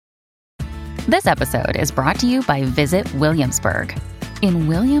This episode is brought to you by Visit Williamsburg. In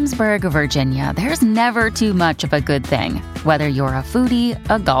Williamsburg, Virginia, there's never too much of a good thing. Whether you're a foodie,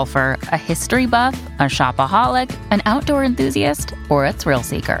 a golfer, a history buff, a shopaholic, an outdoor enthusiast, or a thrill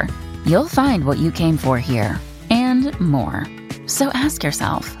seeker, you'll find what you came for here and more. So ask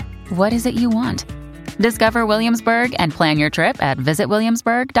yourself, what is it you want? Discover Williamsburg and plan your trip at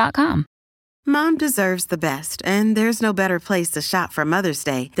visitwilliamsburg.com. Mom deserves the best, and there's no better place to shop for Mother's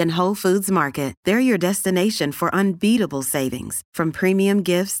Day than Whole Foods Market. They're your destination for unbeatable savings, from premium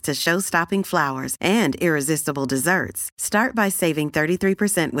gifts to show-stopping flowers and irresistible desserts. Start by saving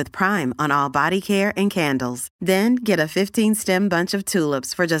 33% with Prime on all body care and candles. Then get a 15-stem bunch of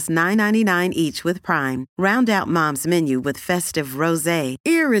tulips for just $9.99 each with Prime. Round out Mom's menu with festive rosé,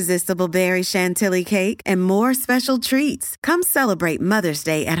 irresistible berry chantilly cake, and more special treats. Come celebrate Mother's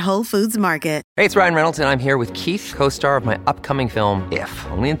Day at Whole Foods Market. Hey, it's Ryan Reynolds, and I'm here with Keith, co-star of my upcoming film, If,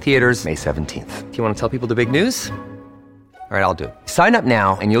 only in theaters May 17th. Do you want to tell people the big news? All right, I'll do it. Sign up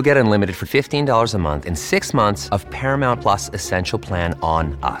now and you'll get unlimited for $15 a month and 6 months of Paramount Plus Essential Plan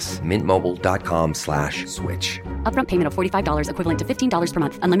on us. MintMobile.com/switch. Upfront payment of $45 equivalent to $15 per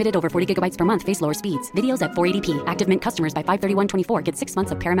month. Unlimited over 40 gigabytes per month. Face lower speeds. Videos at 480p. Active Mint customers by 531.24 get 6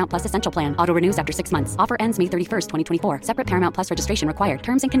 months of Paramount Plus Essential Plan. Auto renews after 6 months. Offer ends May 31st, 2024. Separate Paramount Plus registration required.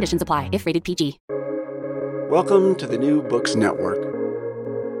 Terms and conditions apply if rated PG. Welcome to the New Books Network.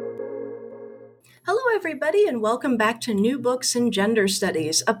 Hello, everybody, and welcome back to New Books in Gender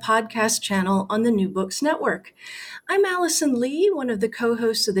Studies, a podcast channel on the New Books Network. I'm Allison Lee, one of the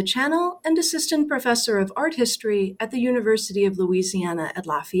co-hosts of the channel and assistant professor of art history at the University of Louisiana at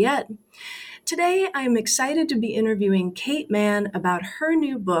Lafayette. Today, I am excited to be interviewing Kate Manne about her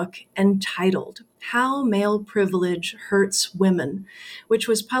new book entitled How Male Privilege Hurts Women, which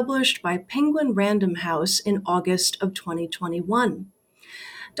was published by Penguin Random House in August of 2021.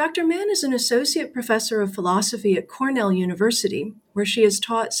 Dr. Manne is an associate professor of philosophy at Cornell University, where she has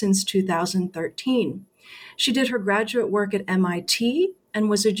taught since 2013. She did her graduate work at MIT and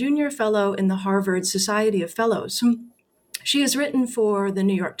was a junior fellow in the Harvard Society of Fellows. She has written for the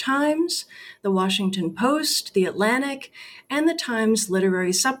New York Times, the Washington Post, the Atlantic, and the Times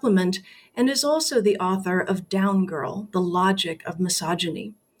Literary Supplement, and is also the author of Down Girl: The Logic of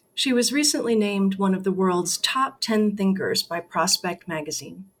Misogyny. She was recently named one of the world's top 10 thinkers by Prospect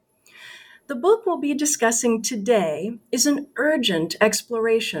magazine. The book we'll be discussing today is an urgent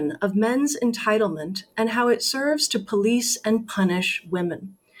exploration of men's entitlement and how it serves to police and punish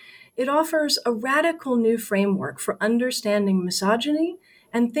women. It offers a radical new framework for understanding misogyny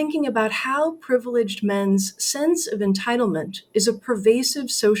and thinking about how privileged men's sense of entitlement is a pervasive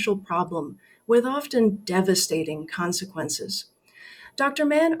social problem with often devastating consequences. Dr.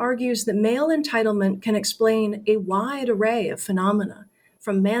 Manne argues that male entitlement can explain a wide array of phenomena,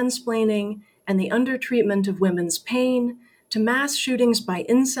 from mansplaining and the undertreatment of women's pain to mass shootings by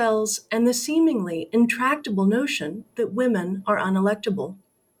incels and the seemingly intractable notion that women are unelectable.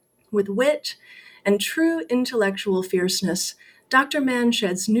 With wit and true intellectual fierceness, Dr. Manne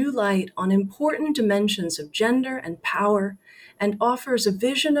sheds new light on important dimensions of gender and power and offers a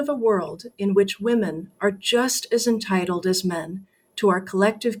vision of a world in which women are just as entitled as men to our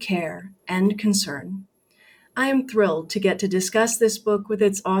collective care and concern. I am thrilled to get to discuss this book with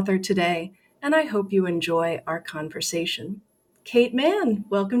its author today, and I hope you enjoy our conversation. Kate Manne,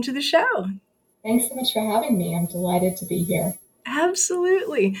 welcome to the show. Thanks so much for having me. I'm delighted to be here.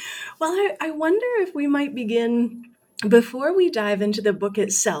 Absolutely. Well, I wonder if we might begin before we dive into the book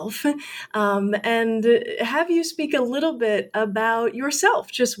itself, and have you speak a little bit about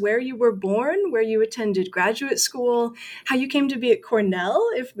yourself, just where you were born, where you attended graduate school, how you came to be at Cornell,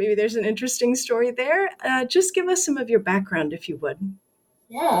 if maybe there's an interesting story there. Just give us some of your background, if you would.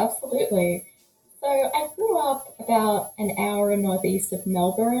 Yeah, absolutely. So I grew up about an hour northeast of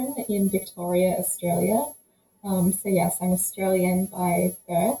Melbourne in Victoria, Australia. So yes, I'm Australian by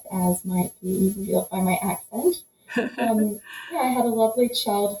birth, as might be revealed by my accent. I had a lovely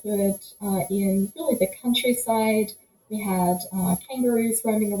childhood in really the countryside. We had kangaroos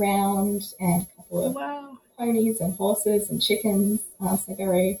roaming around and a couple of ponies and horses and chickens, so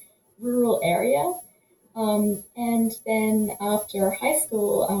very rural area. And then after high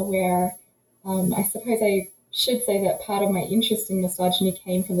school, where I suppose I should say that part of my interest in misogyny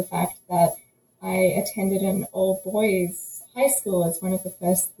came from the fact that I attended an all-boys high school as one of the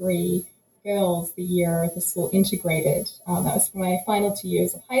first 3 girls the year the school integrated. That was for my final 2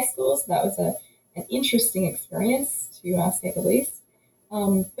 years of high school, so that was an interesting experience, to say the least.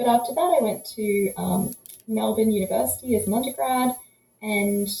 But after that, I went to Melbourne University as an undergrad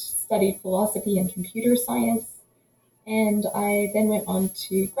and studied philosophy and computer science. And I then went on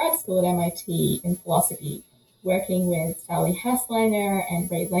to grad school at MIT in philosophy, working with Sally Haslanger and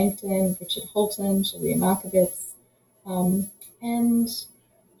Ray Langton, Richard Holton, Julia Markovitz. And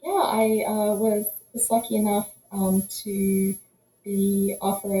yeah, I was lucky enough to be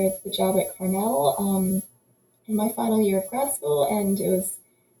offered the job at Cornell in my final year of grad school, and it was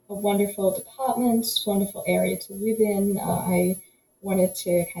a wonderful department, wonderful area to live in. I wanted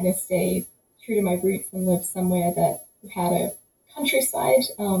to kind of stay true to my roots and live somewhere that had a countryside.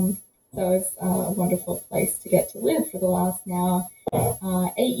 So it was a wonderful place to get to live for the last now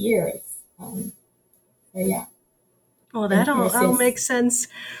 8 years. So yeah. Well, that all makes sense.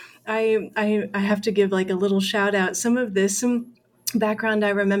 I have to give like a little shout out. Some of this background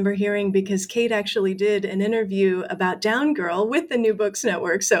I remember hearing because Kate actually did an interview about Down Girl with the New Books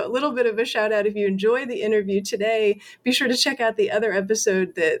Network. So a little bit of a shout out. If you enjoy the interview today, be sure to check out the other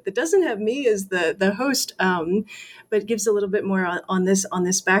episode that doesn't have me as the host, but gives a little bit more on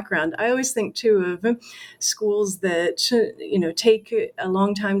this background. I always think too of schools that take a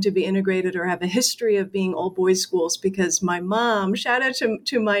long time to be integrated or have a history of being all boys schools, because my mom, shout out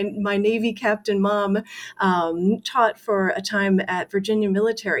to my Navy captain mom, taught for a time at Virginia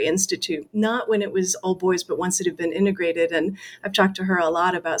Military Institute, not when it was all boys, but once it had been integrated. And I've talked to her a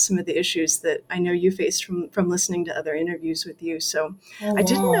lot about some of the issues that I know you faced from listening to other interviews with you. So I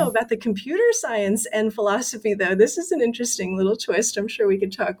didn't know about the computer science and philosophy, though. This is an interesting little twist. I'm sure we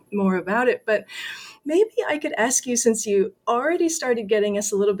could talk more about it, but maybe I could ask you, since you already started getting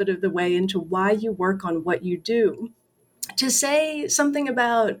us a little bit of the way into why you work on what you do, to say something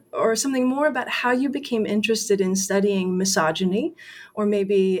about, or something more about, how you became interested in studying misogyny, or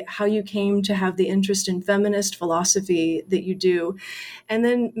maybe how you came to have the interest in feminist philosophy that you do, and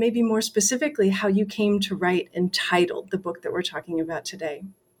then maybe more specifically how you came to write Entitled, the book that we're talking about today.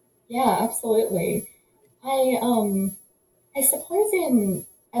 Yeah, absolutely. I suppose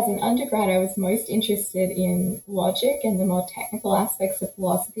as an undergrad, I was most interested in logic and the more technical aspects of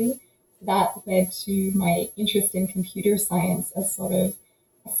philosophy. That led to my interest in computer science as sort of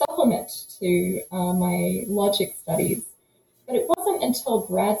a supplement to my logic studies. But it wasn't until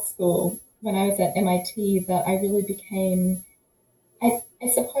grad school, when I was at MIT, that I really became, I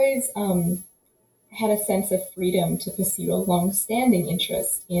suppose, had a sense of freedom to pursue a long-standing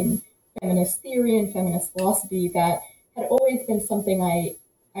interest in feminist theory and feminist philosophy that had always been something I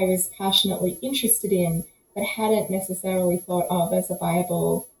was passionately interested in, but hadn't necessarily thought of as a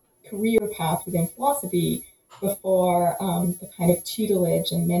viable career path within philosophy before the kind of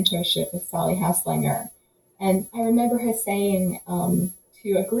tutelage and mentorship of Sally Haslanger. And I remember her saying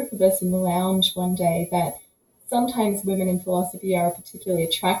to a group of us in the lounge one day that sometimes women in philosophy are particularly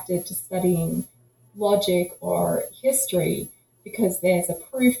attracted to studying logic or history because there's a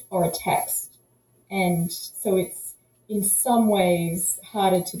proof or a text. And so it's in some ways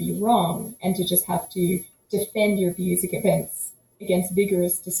harder to be wrong and to just have to defend your views against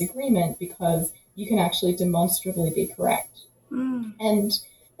vigorous disagreement, because you can actually demonstrably be correct. And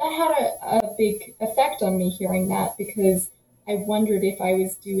that had a big effect on me, hearing that, because I wondered if I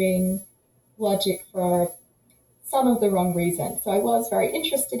was doing logic for some of the wrong reasons. So I was very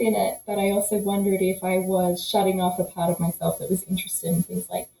interested in it, but I also wondered if I was shutting off a part of myself that was interested in things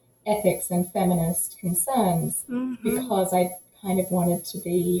like ethics and feminist concerns, because I kind of wanted to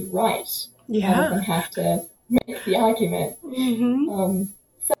be right rather than have to make the argument.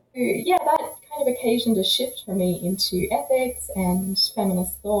 So yeah, that kind of occasioned a shift for me into ethics and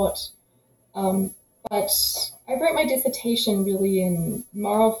feminist thought. But I wrote my dissertation really in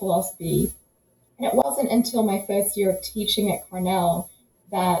moral philosophy, and it wasn't until my first year of teaching at Cornell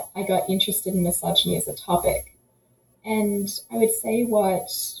that I got interested in misogyny as a topic. And I would say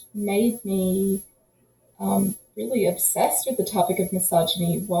what made me really obsessed with the topic of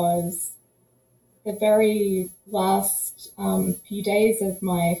misogyny was the very last few days of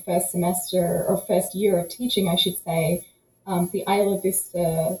my first semester, or first year of teaching, I should say. The Isla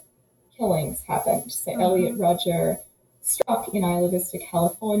Vista killings happened. So Elliot Rodger struck in Isla Vista,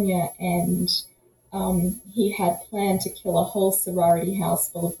 California, and he had planned to kill a whole sorority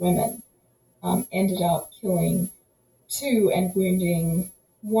house full of women. Ended up killing 2 and wounding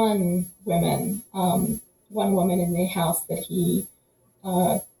one woman in the house that he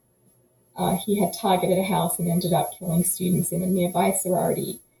had targeted a house and ended up killing students in a nearby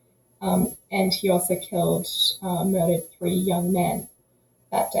sorority. And he also murdered 3 young men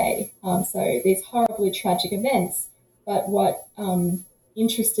that day. So these horribly tragic events. But what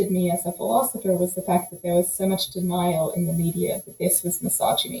interested me as a philosopher was the fact that there was so much denial in the media that this was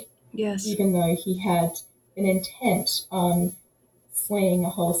misogyny. Yes. Even though he had an intent on slaying a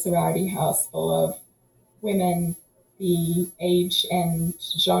whole sorority house full of women, the age and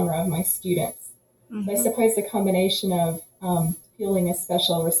genre of my students. Mm-hmm. So I suppose the combination of feeling a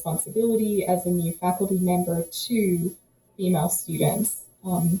special responsibility as a new faculty member to female students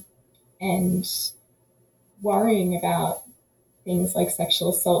and worrying about things like sexual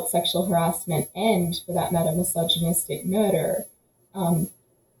assault, sexual harassment, and for that matter, misogynistic murder,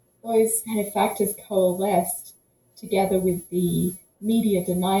 those kind of factors coalesced together with the media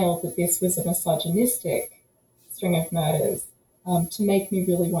denial that this was a misogynistic string of murders to make me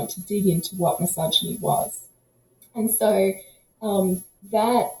really want to dig into what misogyny was. And so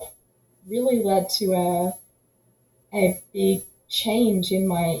that really led to a big change in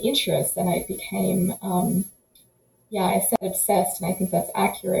my interests, and I became, I said obsessed, and I think that's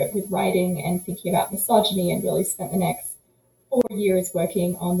accurate, with writing and thinking about misogyny, and really spent the next 4 years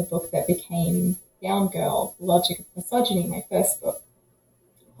working on the book that became Down Girl, The Logic of Misogyny, my first book.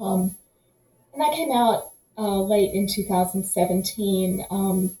 And that came out late in 2017.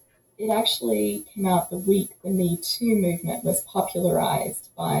 It actually came out the week the Me Too movement was popularized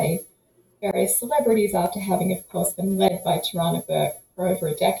by various celebrities after having, of course, been led by Tarana Burke for over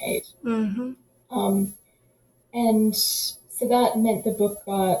a decade. Mm-hmm. And so that meant the book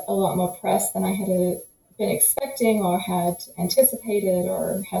got a lot more press than I had been expecting or had anticipated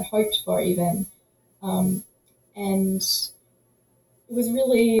or had hoped for even. And it was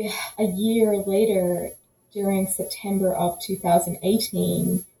really a year later, during September of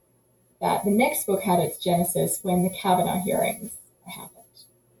 2018, that the next book had its genesis when the Kavanaugh hearings happened.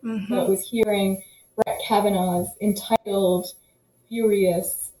 Mm-hmm. So it was hearing Brett Kavanaugh's entitled,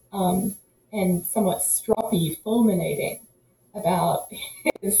 furious, and somewhat stroppy fulminating about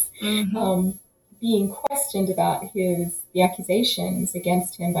his being questioned about the accusations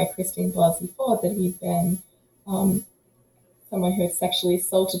against him by Christine Blasey Ford that he'd been someone who had sexually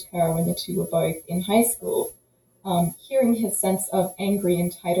assaulted her when the two were both in high school. Hearing his sense of angry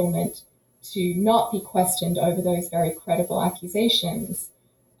entitlement to not be questioned over those very credible accusations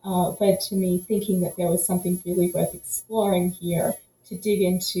led to me thinking that there was something really worth exploring here to dig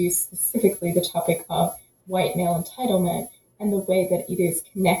into specifically the topic of white male entitlement and the way that it is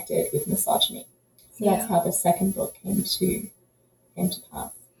connected with misogyny. So that's how the second book came to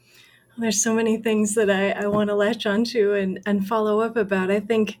pass. There's so many things that I want to latch onto and follow up about. I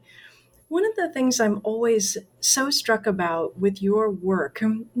think one of the things I'm always so struck about with your work,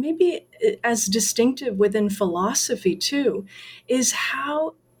 maybe as distinctive within philosophy too, is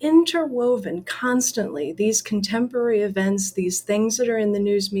how interwoven constantly these contemporary events, these things that are in the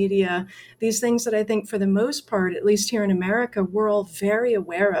news media, these things that I think for the most part, at least here in America, we're all very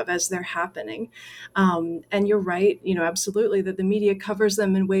aware of as they're happening. And you're right, absolutely, that the media covers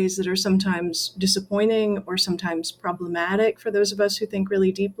them in ways that are sometimes disappointing or sometimes problematic for those of us who think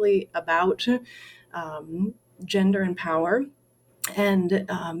really deeply about gender and power. And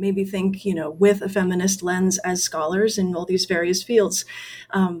maybe think, with a feminist lens as scholars in all these various fields.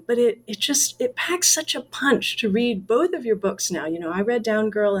 But it packs such a punch to read both of your books now. I read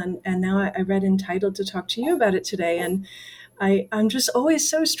Down Girl and now I read Entitled to talk to you about it today. And I'm just always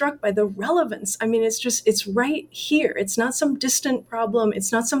so struck by the relevance. I mean, it's right here. It's not some distant problem.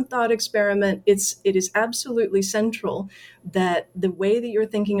 It's not some thought experiment. It is absolutely central that the way that you're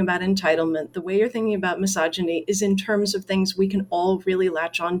thinking about entitlement, the way you're thinking about misogyny is in terms of things we can all really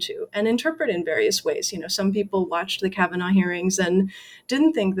latch onto and interpret in various ways. Some people watched the Kavanaugh hearings and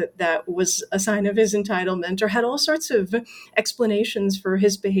didn't think that that was a sign of his entitlement or had all sorts of explanations for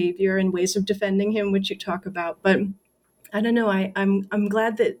his behavior and ways of defending him, which you talk about. But I don't know. I'm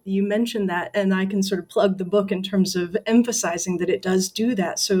glad that you mentioned that, and I can sort of plug the book in terms of emphasizing that it does do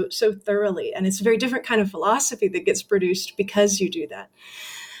that so thoroughly, and it's a very different kind of philosophy that gets produced because you do that.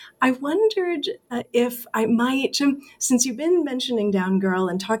 I wondered if I might, since you've been mentioning Down Girl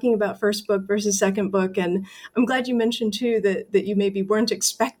and talking about first book versus second book, and I'm glad you mentioned too that you maybe weren't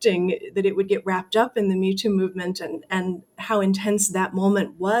expecting that it would get wrapped up in the Me Too movement and how intense that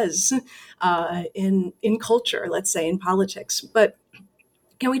moment was in culture, let's say in politics. But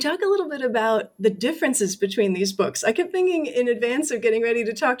can we talk a little bit about the differences between these books? I kept thinking in advance of getting ready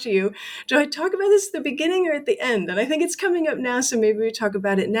to talk to you, do I talk about this at the beginning or at the end? And I think it's coming up now, so maybe we talk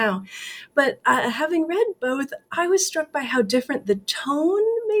about it now. But having read both, I was struck by how different the tone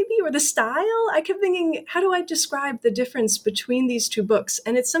maybe, or the style. I kept thinking, how do I describe the difference between these two books?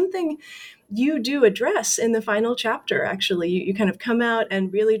 And it's something you do address in the final chapter, actually. You kind of come out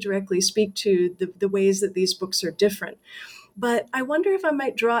and really directly speak to the ways that these books are different. But I wonder if I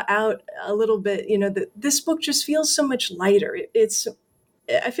might draw out a little bit, that this book just feels so much lighter.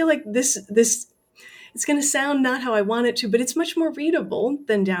 I feel like this, it's going to sound not how I want it to, but it's much more readable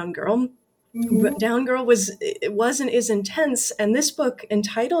than Down Girl. But Down Girl was and is intense, and this book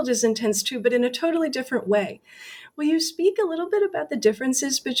entitled is intense too, but in a totally different way. Will you speak a little bit about the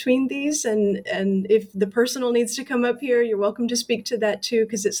differences between these? And if the personal needs to come up here, you're welcome to speak to that too,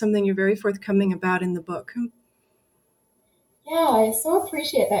 because it's something you're very forthcoming about in the book. Yeah, I so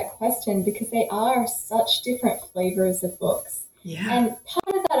appreciate that question because they are such different flavors of books. Yeah. And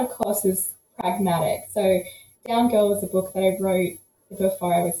part of that, of course, is pragmatic. So Down Girl is a book that I wrote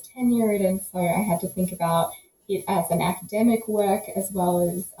before I was tenured, and so I had to think about it as an academic work as well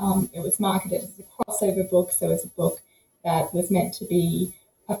as it was marketed as a crossover book, so as a book that was meant to be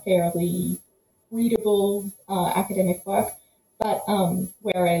a fairly readable academic work. But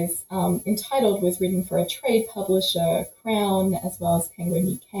whereas Entitled was written for a trade publisher, Crown, as well as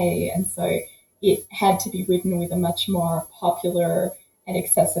Penguin UK, and so it had to be written with a much more popular and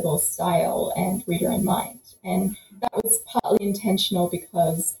accessible style and reader in mind. And that was partly intentional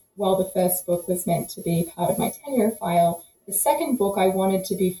because while the first book was meant to be part of my tenure file, the second book I wanted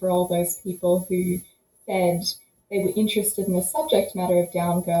to be for all those people who said they were interested in the subject matter of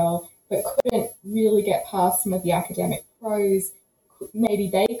Down Girl, but couldn't really get past some of the academic prose. Maybe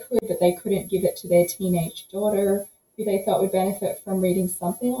they could, but they couldn't give it to their teenage daughter, who they thought would benefit from reading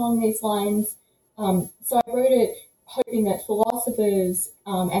something along these lines. So I wrote it hoping that philosophers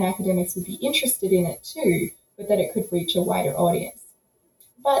and academics would be interested in it too, but that it could reach a wider audience.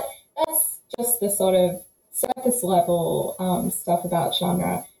 But that's just the sort of surface level stuff about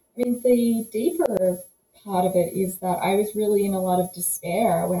genre. I mean, the deeper part of it is that I was really in a lot of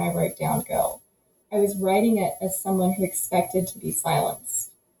despair when I wrote Down Girl. I was writing it as someone who expected to be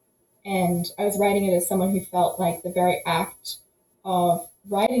silenced. And I was writing it as someone who felt like the very act of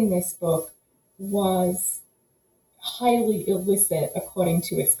writing this book was highly illicit according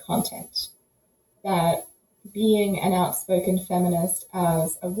to its content. That being an outspoken feminist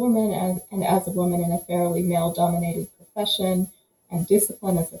as a woman and as a woman in a fairly male-dominated profession and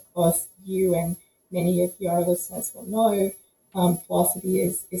discipline, as of course you and many of your listeners will know, philosophy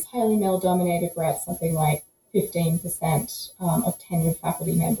is highly male-dominated. We're at something like 15% of tenured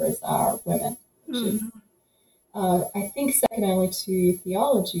faculty members are women, which is, I think, second only to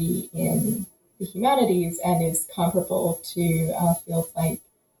theology in the humanities and is comparable to fields like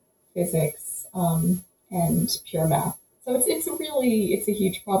physics and pure math. So it's a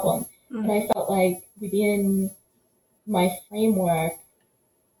huge problem. And I felt like within my framework,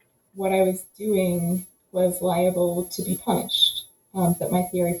 what I was doing was liable to be punished. That my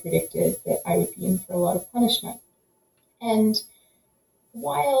theory predicted that I would be in for a lot of punishment. And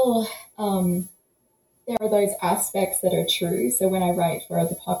while there are those aspects that are true, so when I write for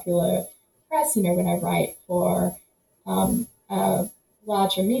the popular press, when I write for a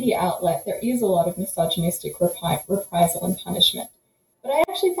larger media outlet, there is a lot of misogynistic reprisal and punishment. But I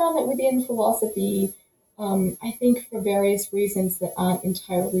actually found that within philosophy, I think for various reasons that aren't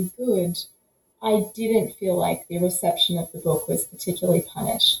entirely good, I didn't feel like the reception of the book was particularly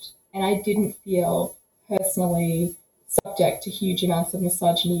punished. And I didn't feel personally subject to huge amounts of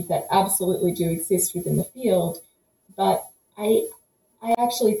misogyny that absolutely do exist within the field. But I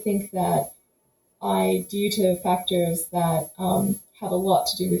actually think that due to factors that have a lot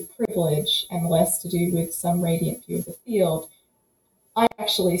to do with privilege and less to do with some radiant view of the field, I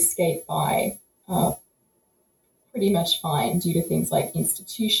actually skate by pretty much fine due to things like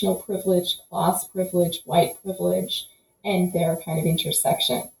institutional privilege, class privilege, white privilege, and their kind of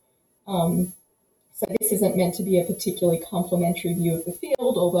intersection. So this isn't meant to be a particularly complimentary view of the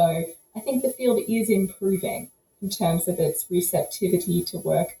field, although I think the field is improving in terms of its receptivity to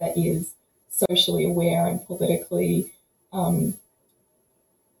work that is socially aware and politically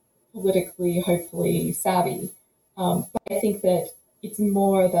hopefully savvy. But I think that it's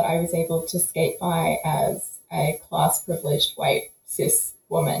more that I was able to skate by as a class-privileged white cis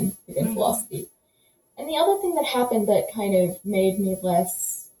woman within philosophy. And the other thing that happened that kind of made me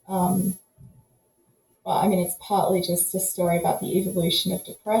less, it's partly just a story about the evolution of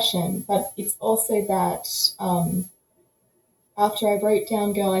depression, but it's also that after I wrote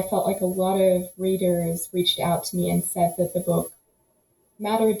Down Girl, I felt like a lot of readers reached out to me and said that the book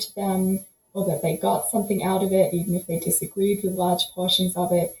mattered to them or that they got something out of it, even if they disagreed with large portions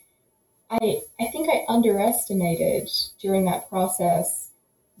of it. I think I underestimated during that process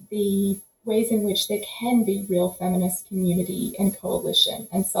the ways in which there can be real feminist community and coalition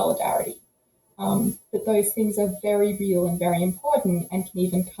and solidarity. That those things are very real and very important and can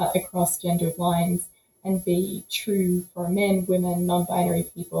even cut across gendered lines and be true for men, women, non-binary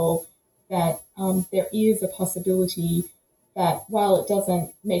people, that there is a possibility that while it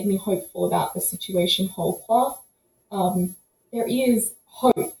doesn't make me hopeful about the situation whole cloth, there is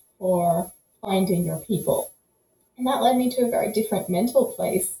hope for finding your people. And that led me to a very different mental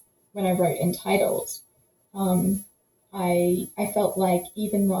place when I wrote Entitled. I felt like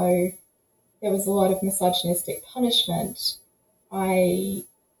even though there was a lot of misogynistic punishment, I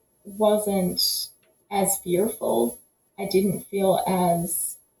wasn't as fearful. I didn't feel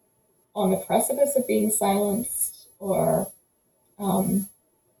as on the precipice of being silenced um,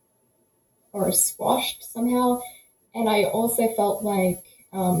 or squashed somehow. And I also felt like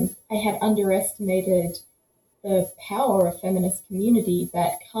I had underestimated the power of feminist community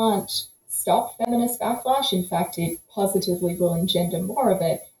that can't stop feminist backlash. In fact, it positively will engender more of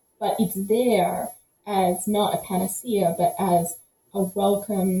it, but it's there as not a panacea, but as a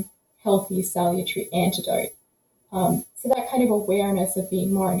welcome, healthy, salutary antidote. So that kind of awareness of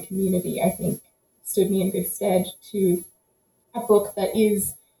being more in community, I think, stood me in good stead to a book that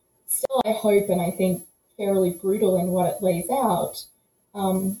is still, I hope, and I think, fairly brutal in what it lays out.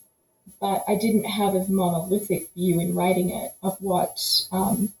 But I didn't have as monolithic view in writing it of what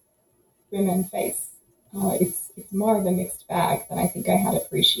women face. It's more of a mixed bag than I think I had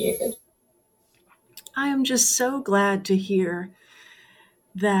appreciated. I am just so glad to hear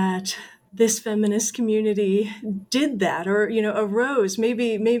that this feminist community did that, or arose,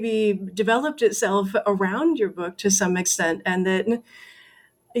 maybe developed itself around your book to some extent, and that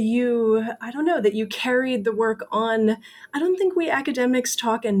you carried the work on. I don't think we academics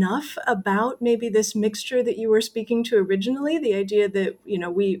talk enough about maybe this mixture that you were speaking to originally, the idea that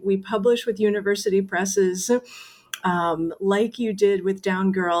we publish with university presses, like you did with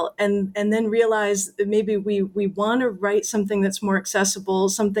Down Girl, and then realize that maybe we want to write something that's more accessible,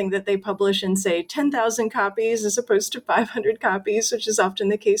 something that they publish in, say, 10,000 copies as opposed to 500 copies, which is often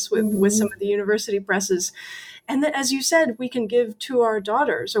the case with some of the university presses. And that, as you said, we can give to our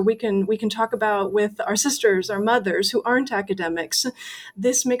daughters, or we can talk about with our sisters, our mothers who aren't academics.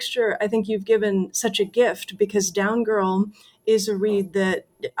 This mixture, I think you've given such a gift, because Down Girl is a read that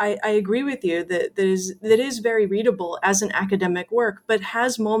I agree with you that is very readable as an academic work, but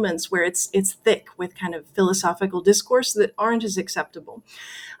has moments where it's thick with kind of philosophical discourse that aren't as acceptable.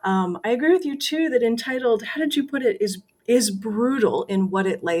 I agree with you too that Entitled, how did you put it, is brutal in what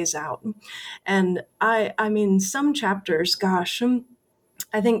it lays out. And I mean, some chapters, gosh,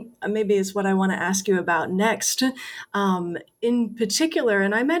 I think maybe is what I want to ask you about next, in particular.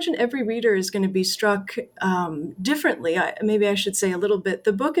 And I imagine every reader is going to be struck differently. Maybe I should say a little bit.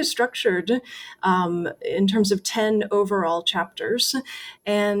 The book is structured in terms of 10 overall chapters.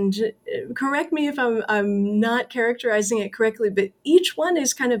 And correct me if I'm not characterizing it correctly, but each one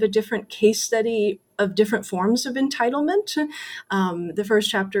is kind of a different case study of different forms of entitlement. The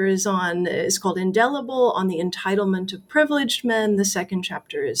first chapter is called Indelible, on the entitlement of privileged men. The second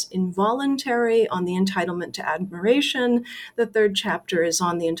chapter is Involuntary, on the entitlement to admiration. The third chapter is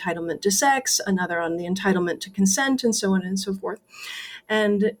on the entitlement to sex, another on the entitlement to consent, and so on and so forth.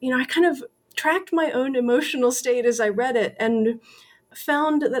 And, I kind of tracked my own emotional state as I read it, and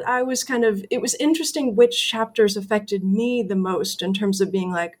found that it was interesting which chapters affected me the most in terms of being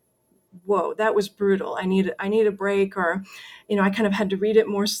like, whoa, that was brutal. I need a break, or, I kind of had to read it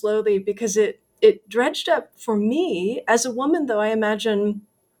more slowly, because it dredged up for me as a woman, though I imagine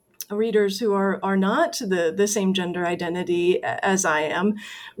readers who are not the same gender identity as I am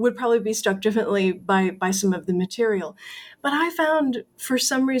would probably be struck differently by some of the material. But I found, for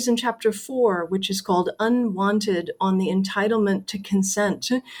some reason, chapter 4, which is called Unwanted, on the entitlement to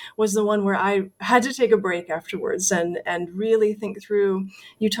consent, was the one where I had to take a break afterwards and really think through.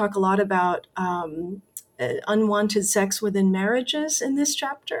 You talk a lot about unwanted sex within marriages in this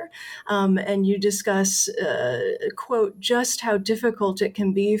chapter. And you discuss, quote, just how difficult it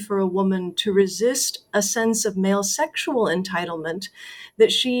can be for a woman to resist a sense of male sexual entitlement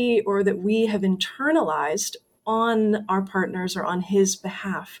that we have internalized on our partners or on his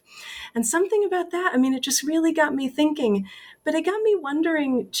behalf. And something about that, it just really got me thinking, but it got me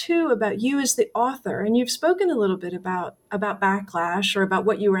wondering too about you as the author. And you've spoken a little bit about backlash, or about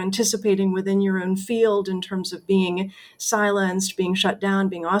what you were anticipating within your own field in terms of being silenced, being shut down,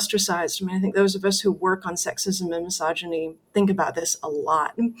 being ostracized. I think those of us who work on sexism and misogyny think about this a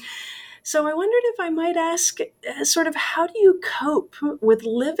lot. So I wondered if I might ask, sort of, how do you cope with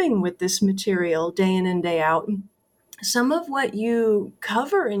living with this material day in and day out? Some of what you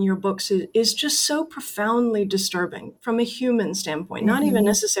cover in your books is just so profoundly disturbing from a human standpoint, not even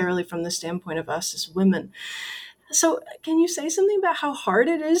necessarily from the standpoint of us as women. So can you say something about how hard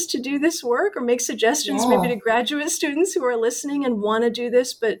it is to do this work, or make suggestions maybe to graduate students who are listening and want to do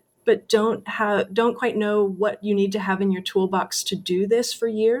this, but don't quite know what you need to have in your toolbox to do this for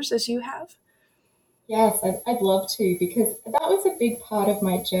years as you have? Yes, I'd love to, because that was a big part of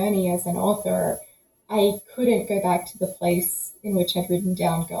my journey as an author. I couldn't go back to the place in which I'd written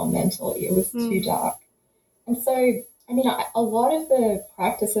down girl mentally. It was too dark. And so, I mean, a lot of the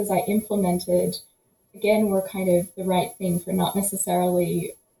practices I implemented, again, were kind of the right thing for not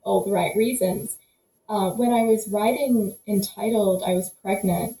necessarily all the right reasons. When I was writing Entitled, I was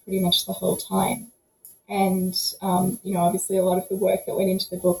pregnant pretty much the whole time. And, obviously a lot of the work that went into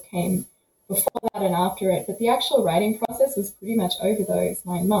the book came before that and after it, but the actual writing process was pretty much over those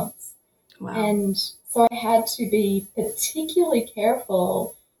 9 months. Wow. And so I had to be particularly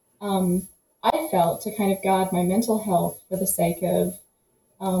careful, I felt, to kind of guard my mental health for the sake of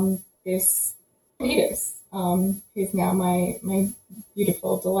this fetus, who's now my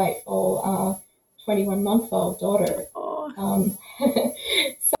beautiful, delightful 21-month-old daughter.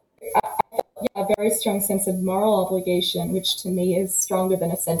 So a very strong sense of moral obligation, which to me is stronger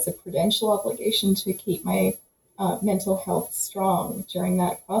than a sense of prudential obligation, to keep my mental health strong during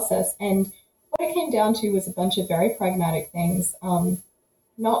that process. And what it came down to was a bunch of very pragmatic things.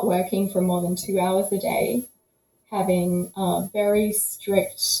 Not working for more than 2 hours a day, having very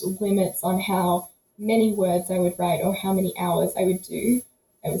strict limits on how many words I would write or how many hours I would do.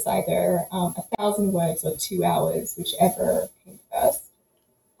 It was either 1,000 words or 2 hours, whichever came first.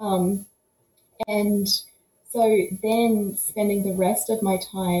 And so then spending the rest of my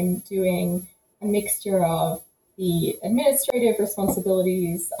time doing a mixture of the administrative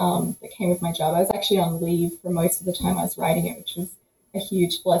responsibilities that came with my job. I was actually on leave for most of the time I was writing it, which was a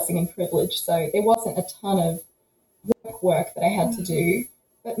huge blessing and privilege. So there wasn't a ton of work that I had to do,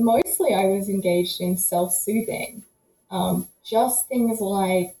 but mostly I was engaged in self-soothing. Just things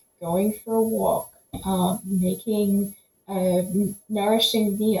like going for a walk, making a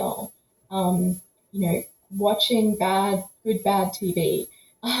nourishing meal, watching good bad TV,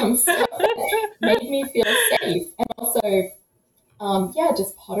 stuff that made me feel safe, and also,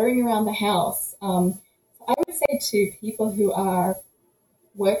 just pottering around the house. I would say to people who are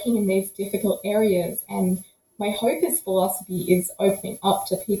working in these difficult areas, and my hope as philosophy is opening up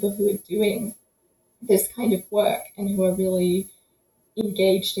to people who are doing this kind of work and who are really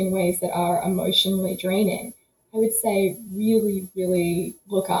engaged in ways that are emotionally draining. I would say really, really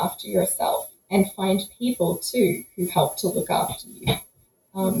look after yourself and find people too who help to look after you.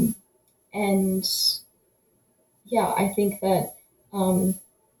 And yeah, I think that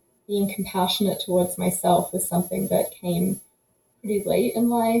being compassionate towards myself was something that came pretty late in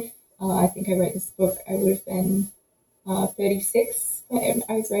life. I think I wrote this book, I would have been 36 when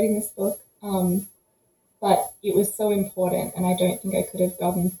I was writing this book. But it was so important, and I don't think I could have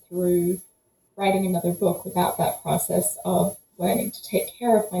gotten through writing another book without that process of learning to take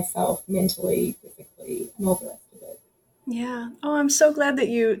care of myself mentally, physically, and all the rest of it. Yeah. Oh, I'm so glad that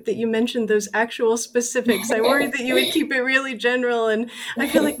you mentioned those actual specifics. I worried that you would keep it really general, and I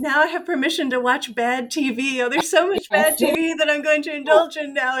feel like now I have permission to watch bad TV. Oh, there's so much bad TV that I'm going to indulge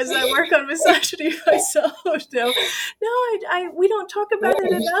in now as I work on misogyny myself. We don't talk about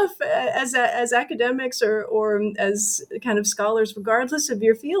it enough as academics or as kind of scholars, regardless of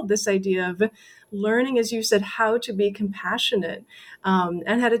your field. This idea of learning, as you said, how to be compassionate,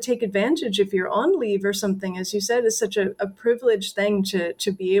 and how to take advantage if you're on leave or something, as you said, is such a privileged thing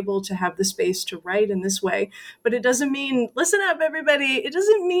to be able to have the space to write in this way. But it doesn't mean, listen up, everybody, it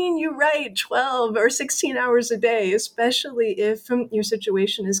doesn't mean you write 12 or 16 hours a day, especially if your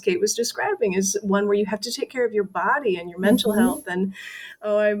situation, as Kate was describing, is one where you have to take care of your body and your mental health. And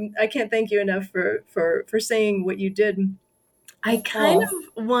I can't thank you enough for saying what you did. I kind of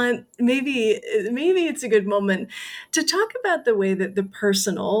want, maybe it's a good moment to talk about the way that the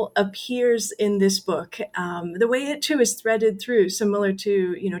personal appears in this book, the way it too is threaded through, similar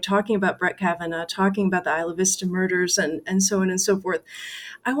to, talking about Brett Kavanaugh, talking about the Isla Vista murders, and so on and so forth.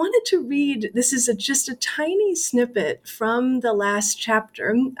 I wanted to read, this is just a tiny snippet from the last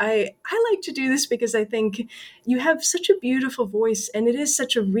chapter. I like to do this because I think you have such a beautiful voice, and it is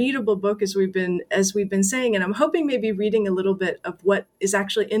such a readable book, as we've been saying. And I'm hoping maybe reading a little bit of what is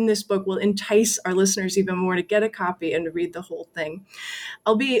actually in this book will entice our listeners even more to get a copy and to read the whole thing.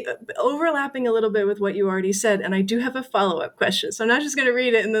 I'll be overlapping a little bit with what you already said, and I do have a follow-up question. So I'm not just going to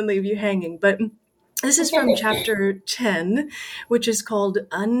read it and then leave you hanging, but this is from chapter 10, which is called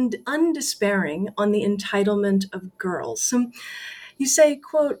Undespairing on the Entitlement of Girls. You say,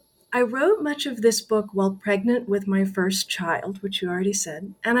 quote, I wrote much of this book while pregnant with my first child, which you already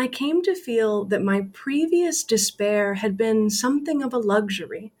said, and I came to feel that my previous despair had been something of a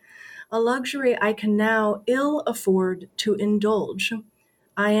luxury I can now ill afford to indulge.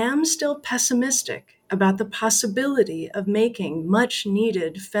 I am still pessimistic about the possibility of making much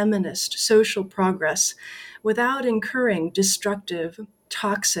needed feminist social progress without incurring destructive,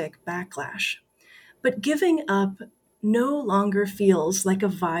 toxic backlash. But giving up no longer feels like a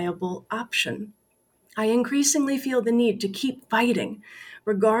viable option. I increasingly feel the need to keep fighting,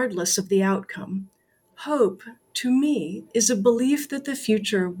 regardless of the outcome. Hope, to me, is a belief that the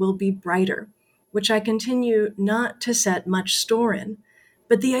future will be brighter, which I continue not to set much store in.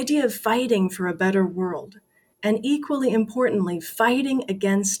 But the idea of fighting for a better world, and equally importantly, fighting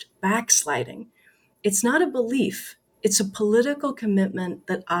against backsliding, it's not a belief, it's a political commitment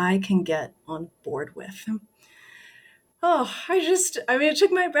that I can get on board with. Oh, it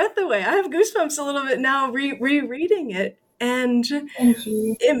took my breath away. I have goosebumps a little bit now rereading it. And Thank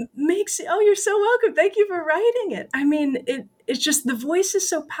you. it makes, oh, you're so welcome. Thank you for writing it. I mean, it's just, the voice is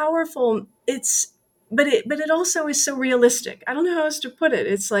so powerful. But it also is so realistic. I don't know how else to put it.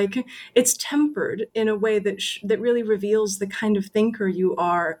 It's like, it's tempered in a way that really reveals the kind of thinker you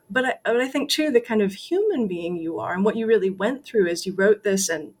are. But I think too, the kind of human being you are and what you really went through as you wrote this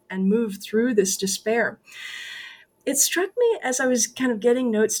and moved through this despair. It struck me as I was kind of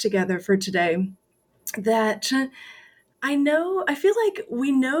getting notes together for today that I feel like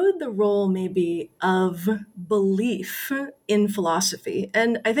we know the role maybe of belief in philosophy.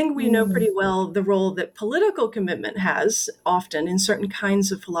 And I think we know pretty well the role that political commitment has often in certain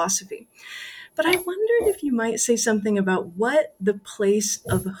kinds of philosophy. But I wondered if you might say something about what the place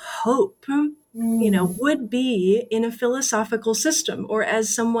of hope, would be in a philosophical system, or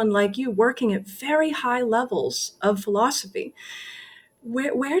as someone like you working at very high levels of philosophy.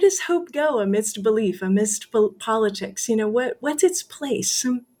 Where does hope go amidst belief, amidst politics? What's its place?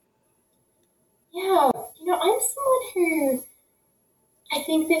 Yeah, I'm someone who, I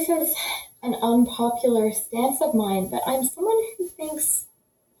think this is an unpopular stance of mine, but I'm someone who thinks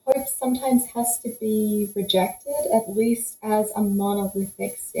hope sometimes has to be rejected, at least as a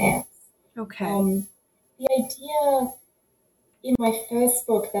monolithic stance. Okay. The idea in my first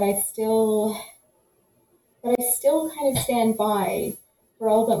book that I still kind of stand by, for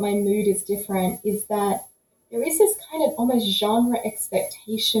all that my mood is different, is that there is this kind of almost genre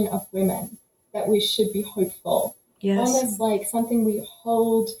expectation of women that we should be hopeful. Yes. Almost like something we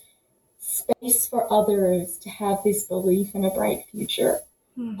hold space for others to have this belief in a bright future.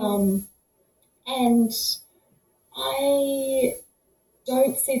 Mm-hmm. And I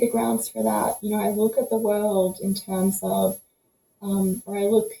don't see the grounds for that. I look at the world in terms of, or I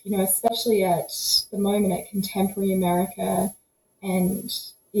look, especially at the moment at contemporary America and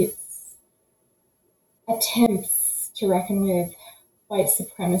its attempts to reckon with white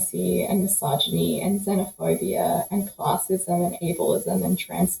supremacy and misogyny and xenophobia and classism and ableism and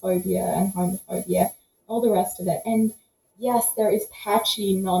transphobia and homophobia, all the rest of it. And yes, there is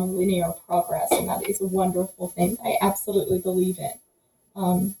patchy, non-linear progress, and that is a wonderful thing that I absolutely believe in.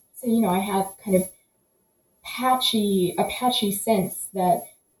 So, I have kind of a patchy sense that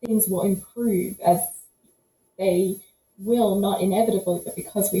things will improve, as they will, not inevitably, but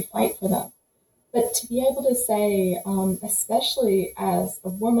because we fight for them. But to be able to say, especially as a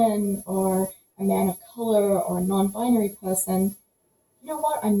woman or a man of color or a non-binary person, you know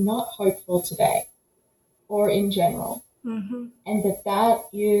what, I'm not hopeful today or in general. Mm-hmm. And that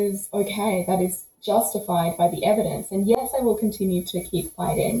is okay, that is justified by the evidence. And yes, I will continue to keep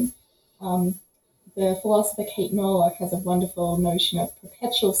fighting. The philosopher Kate Norlock has a wonderful notion of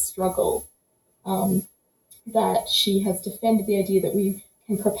perpetual struggle, that she has defended the idea that we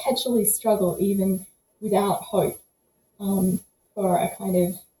can perpetually struggle even without hope, for a kind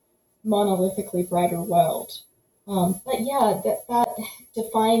of monolithically brighter world. But yeah, that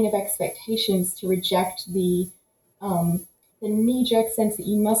defying of expectations to reject the knee-jerk sense that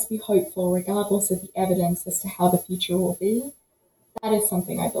you must be hopeful regardless of the evidence as to how the future will be, that is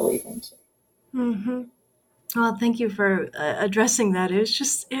something I believe in too. Mm-hmm. Well, thank you for addressing that. It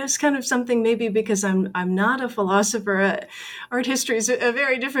was kind of something, maybe because I'm not a philosopher. Art history is a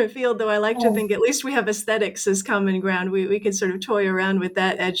very different field, though I like to think at least we have aesthetics as common ground. We could sort of toy around with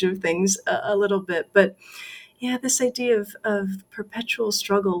that edge of things a little bit. But yeah, this idea of perpetual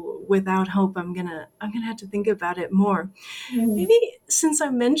struggle without hope, I'm gonna have to think about it more. Maybe since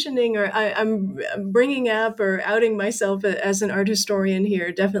I'm mentioning, or I'm bringing up or outing myself as an art historian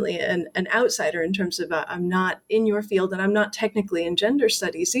here, definitely an outsider in terms of I'm not in your field and I'm not technically in gender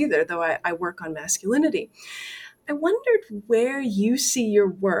studies either, though I work on masculinity. I wondered where you see your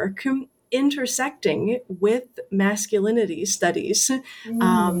work intersecting with masculinity studies.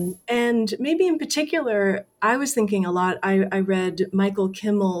 And maybe in particular, I was thinking a lot, I read Michael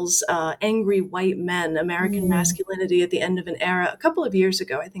Kimmel's Angry White Men, American Masculinity at the End of an Era, a couple of years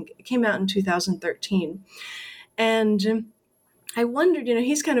ago. I think it came out in 2013. And I wondered,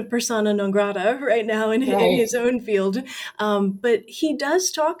 he's kind of persona non grata right now in his own field. But he does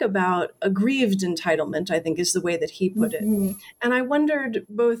talk about aggrieved entitlement, I think is the way that he put it. And I wondered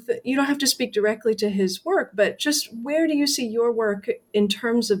both, you don't have to speak directly to his work, but just where do you see your work in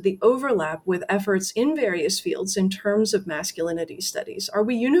terms of the overlap with efforts in various fields in terms of masculinity studies? Are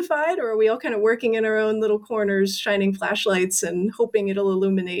we unified, or are we all kind of working in our own little corners, shining flashlights and hoping it'll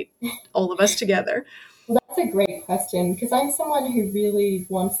illuminate all of us together? Well, that's a great question, because I'm someone who really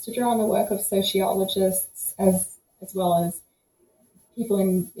wants to draw on the work of sociologists as well as people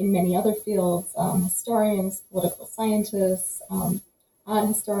in many other fields, historians, political scientists, art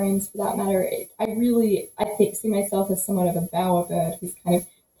historians for that matter. I see myself as somewhat of a bowerbird who's kind of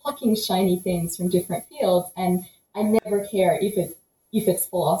plucking shiny things from different fields, and I never care if it's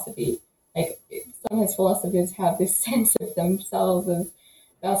philosophy. Like, sometimes philosophers have this sense of ourselves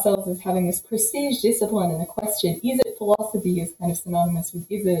as having this prestige discipline, and the question, is it philosophy, is kind of synonymous with,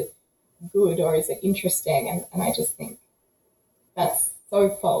 is it good or is it interesting? And I just think that's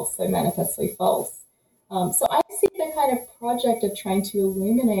so false, so manifestly false. So I see the kind of project of trying to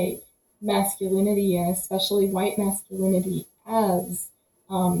illuminate masculinity, and especially white masculinity, as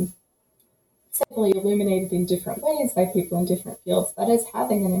simply illuminated in different ways by people in different fields, that is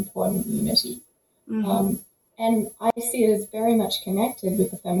having an important unity. And I see it as very much connected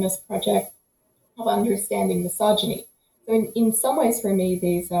with the feminist project of understanding misogyny. So in some ways, for me,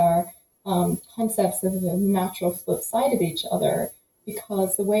 these are concepts of the natural flip side of each other,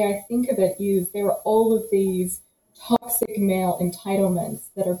 because the way I think of it is there are all of these toxic male entitlements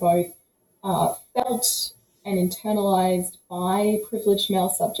that are both felt and internalized by privileged male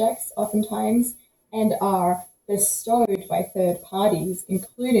subjects oftentimes, and are bestowed by third parties,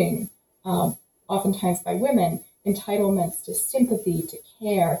 including oftentimes by women, entitlements to sympathy, to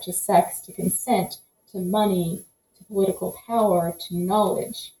care, to sex, to consent, to money, to political power, to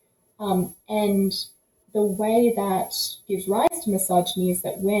knowledge. And the way that gives rise to misogyny is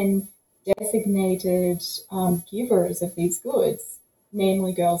that when designated givers of these goods,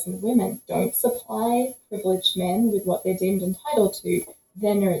 namely girls and women, don't supply privileged men with what they're deemed entitled to,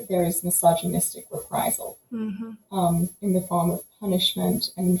 then there is misogynistic reprisal in the form of punishment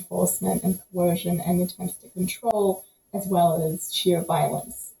and enforcement and coercion and attempts to control, as well as sheer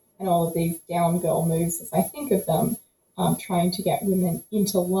violence. And all of these down girl moves, as I think of them, trying to get women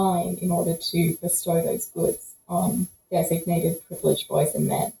into line in order to bestow those goods on designated privileged boys and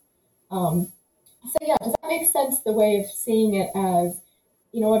men. So yeah, does that make sense, the way of seeing it as,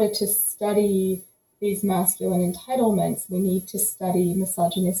 in order to study these masculine entitlements, we need to study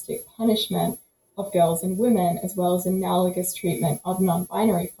misogynistic punishment of girls and women, as well as analogous treatment of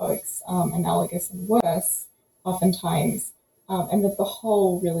non-binary folks, analogous and worse, oftentimes, and that the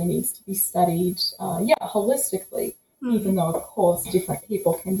whole really needs to be studied, holistically, even though, of course, different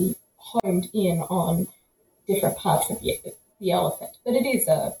people can be honed in on different parts of the elephant, but it is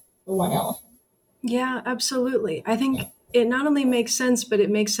the one elephant. Yeah, absolutely. I think it not only makes sense, but it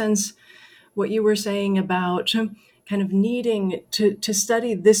makes sense what you were saying about kind of needing to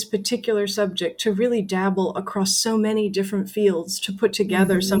study this particular subject, to really dabble across so many different fields to put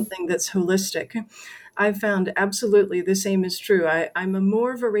together something that's holistic. I've found absolutely the same is true. I'm a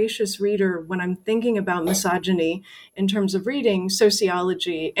more voracious reader when I'm thinking about misogyny in terms of reading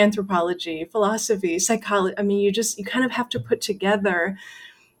sociology, anthropology, philosophy, psychology. I mean, you kind of have to put together,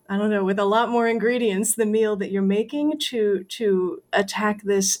 I don't know, with a lot more ingredients, the meal that you're making to attack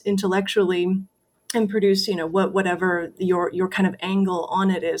this intellectually and produce, whatever your kind of angle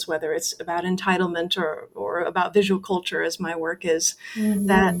on it is, whether it's about entitlement or about visual culture, as my work is.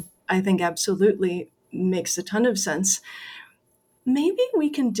 That I think absolutely makes a ton of sense. Maybe we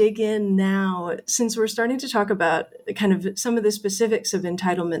can dig in now, since we're starting to talk about kind of some of the specifics of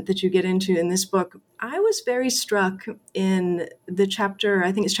entitlement that you get into in this book. I was very struck in the chapter,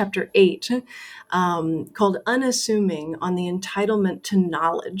 I think it's chapter 8, called Unassuming, on the entitlement to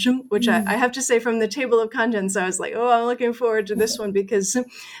knowledge, which I have to say, from the table of contents, I was like, oh, I'm looking forward to this one, because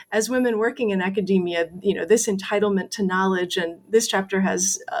as women working in academia, this entitlement to knowledge, and this chapter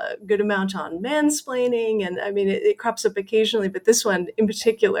has a good amount on mansplaining, and I mean, it crops up occasionally, but this one in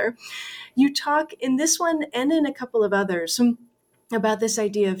particular, you talk in this one and in a couple of others about this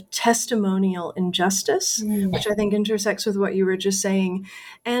idea of testimonial injustice, which I think intersects with what you were just saying,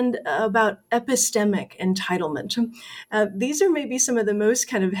 and about epistemic entitlement. These are maybe some of the most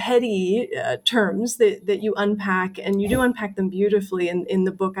kind of heady terms that you unpack, and you do unpack them beautifully in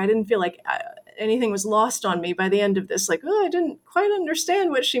the book. I didn't feel like anything was lost on me by the end of this, like, oh, I didn't quite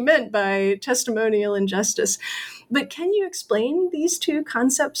understand what she meant by testimonial injustice. But can you explain these two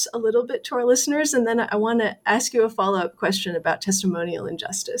concepts a little bit to our listeners? And then I want to ask you a follow-up question about testimonial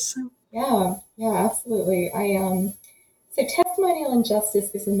injustice. Yeah, absolutely. So testimonial injustice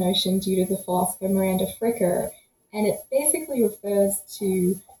is a notion due to the philosopher Miranda Fricker, and it basically refers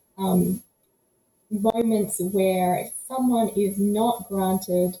to moments where someone is not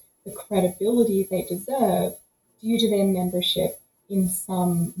granted the credibility they deserve due to their membership in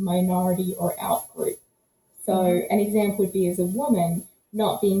some minority or outgroup. So an example would be as a woman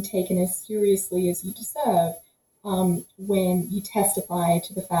not being taken as seriously as you deserve when you testify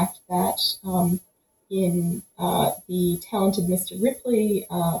to the fact that in the talented Mr. Ripley,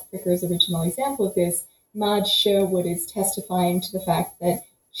 Fricker's original example of this, Marge Sherwood is testifying to the fact that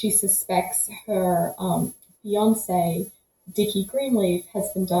she suspects her fiance, Dickie Greenleaf,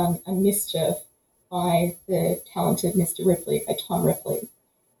 has been done a mischief by the talented Mr. Ripley, by Tom Ripley.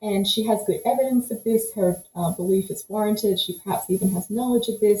 And she has good evidence of this. Her belief is warranted. She perhaps even has knowledge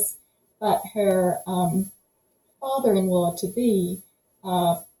of this. But her father-in-law-to-be,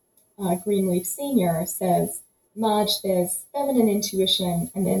 Greenleaf Sr., says, Marge, there's feminine intuition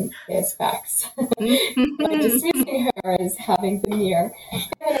and then there's facts. By dismissing her as having the mere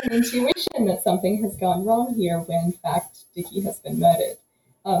feminine intuition that something has gone wrong here when, in fact, Dickie has been murdered.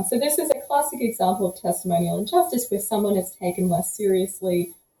 So this is a classic example of testimonial injustice where someone is taken less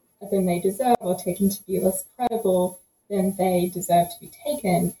seriously than they deserve or taken to be less credible than they deserve to be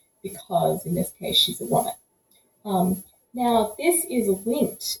taken because, in this case, she's a woman. Now, this is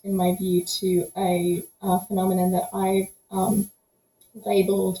linked, in my view, to a phenomenon that I've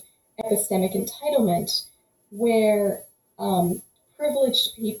labeled epistemic entitlement, where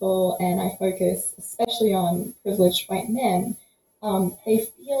privileged people, and I focus especially on privileged white men, they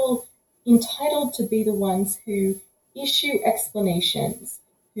feel entitled to be the ones who issue explanations,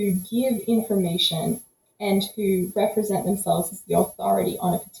 who give information, and who represent themselves as the authority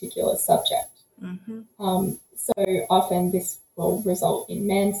on a particular subject. So often this will result in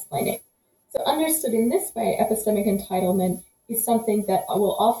mansplaining. So understood in this way, epistemic entitlement is something that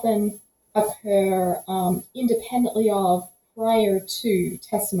will often occur independently of, prior to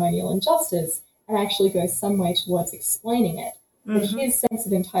testimonial injustice, and actually goes some way towards explaining it. But his sense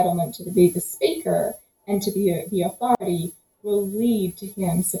of entitlement to be the speaker and to be the authority will lead to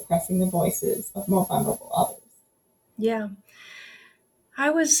him suppressing the voices of more vulnerable others. Yeah. I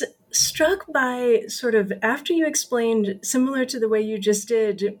was struck by sort of, after you explained, similar to the way you just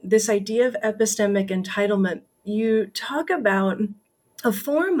did, this idea of epistemic entitlement, you talk about a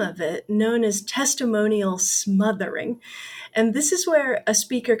form of it known as testimonial smothering. And this is where a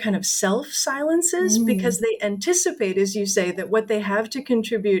speaker kind of self-silences because they anticipate, as you say, that what they have to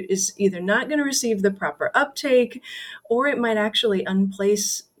contribute is either not going to receive the proper uptake, or it might actually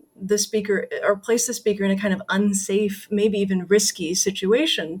unplace the speaker or place the speaker in a kind of unsafe, maybe even risky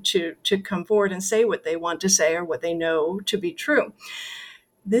situation to come forward and say what they want to say or what they know to be true.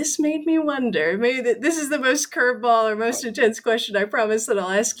 This made me wonder, maybe this is the most curveball or most intense question I promise that I'll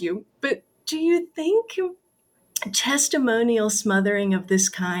ask you, but do you think testimonial smothering of this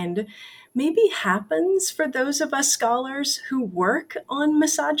kind maybe happens for those of us scholars who work on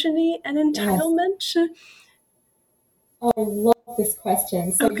misogyny and entitlement? Yes. Oh, I love this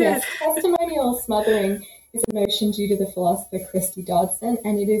question. So yes, testimonial smothering is a notion due to the philosopher Christy Dodson,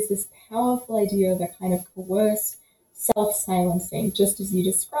 and it is this powerful idea of a kind of coerced self-silencing, just as you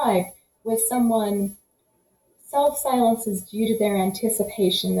described, where someone self-silences due to their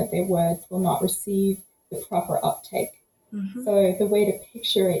anticipation that their words will not receive the proper uptake. So the way to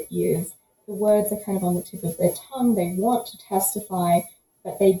picture it is the words are kind of on the tip of their tongue. They want to testify,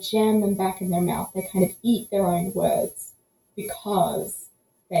 but they jam them back in their mouth. They kind of eat their own words because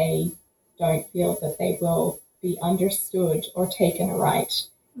they don't feel that they will be understood or taken aright,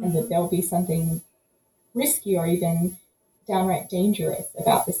 and that there'll be something risky or even downright dangerous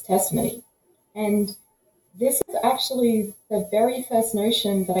about this testimony. And this is actually the very first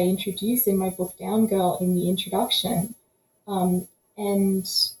notion that I introduce in my book Down Girl in the introduction. And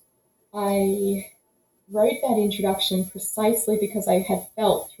I wrote that introduction precisely because I had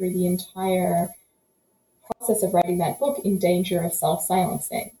felt through the entire process of writing that book in danger of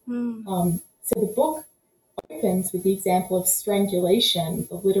self-silencing. So the book opens with the example of strangulation,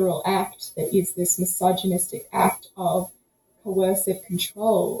 the literal act that is this misogynistic act of coercive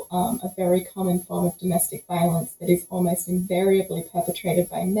control, a very common form of domestic violence that is almost invariably perpetrated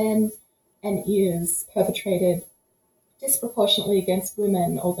by men and is perpetrated disproportionately against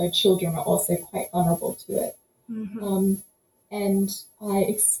women, although children are also quite vulnerable to it. And I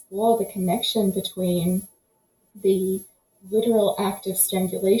explore the connection between the literal act of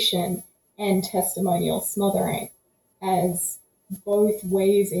strangulation and testimonial smothering as both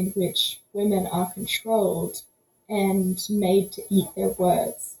ways in which women are controlled and made to eat their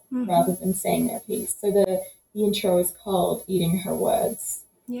words rather than saying their piece. So the intro is called Eating Her Words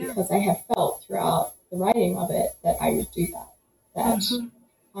because I had felt throughout the writing of it that I would do that.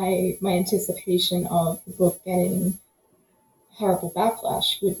 My anticipation of the book getting horrible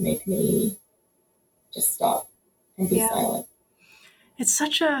backlash would make me just stop and be silent. It's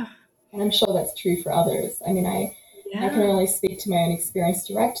such a... And I'm sure that's true for others. I mean, I can only speak to my own experience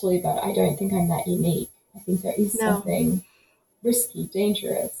directly, but I don't think I'm that unique. I think there is something risky,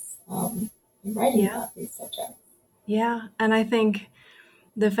 dangerous in writing about these subjects. Yeah, and I think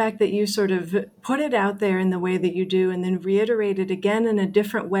the fact that you sort of put it out there in the way that you do and then reiterate it again in a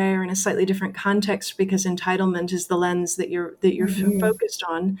different way or in a slightly different context, because entitlement is the lens that you're focused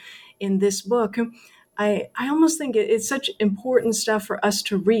on in this book. I almost think it's such important stuff for us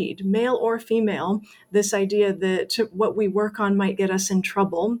to read, male or female, this idea that what we work on might get us in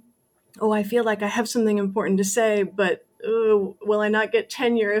trouble. Oh, I feel like I have something important to say, but will I not get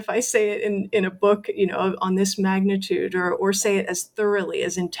tenure if I say it in a book, on this magnitude, or say it as thoroughly,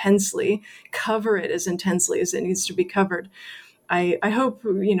 as intensely, cover it as intensely as it needs to be covered? I hope,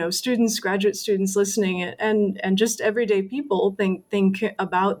 students, graduate students listening, and just everyday people think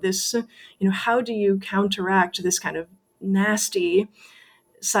about this. How do you counteract this kind of nasty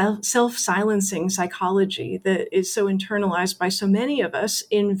self-silencing psychology that is so internalized by so many of us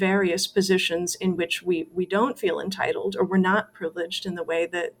in various positions in which we don't feel entitled, or we're not privileged in the way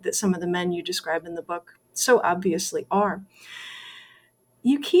that some of the men you describe in the book so obviously are.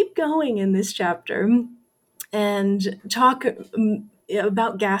 You keep going in this chapter and talk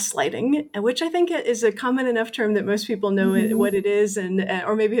about gaslighting, which I think is a common enough term that most people know what it is, and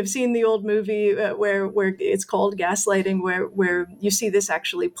or maybe have seen the old movie where it's called Gaslighting, where you see this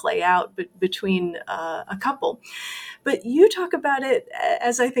actually play out between a couple. But you talk about it,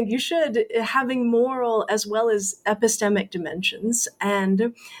 as I think you should, having moral as well as epistemic dimensions,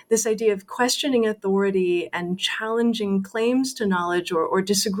 and this idea of questioning authority and challenging claims to knowledge or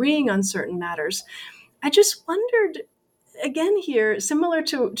disagreeing on certain matters. I just wondered, again here, similar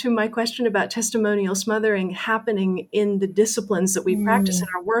to my question about testimonial smothering happening in the disciplines that we practice in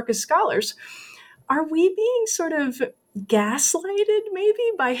our work as scholars, are we being sort of gaslighted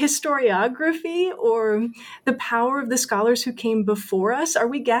maybe by historiography or the power of the scholars who came before us? Are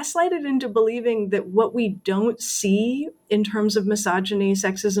we gaslighted into believing that what we don't see in terms of misogyny,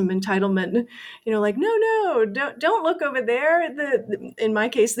 sexism, entitlement, like, no, don't look over there. In my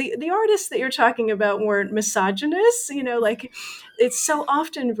case, the artists that you're talking about weren't misogynists, like it's so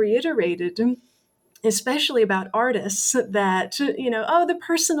often reiterated, especially about artists, that, the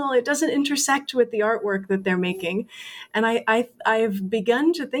personal, it doesn't intersect with the artwork that they're making. And I've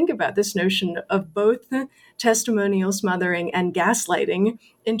begun to think about this notion of both testimonial smothering and gaslighting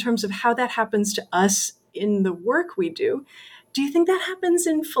in terms of how that happens to us in the work we do. Do you think that happens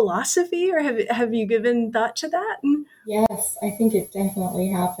in philosophy, or have you given thought to that? Yes, I think it definitely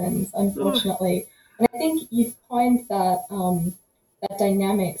happens, unfortunately. And I think you've coined that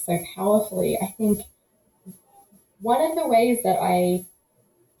dynamic so powerfully. I think one of the ways that I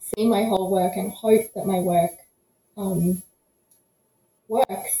see my whole work and hope that my work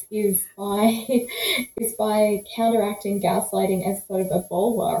works is by counteracting gaslighting as sort of a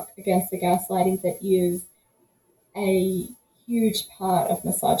bulwark against the gaslighting that is a huge part of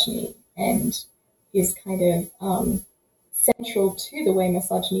misogyny and is kind of central to the way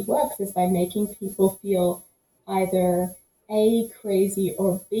misogyny works, is by making people feel either A, crazy,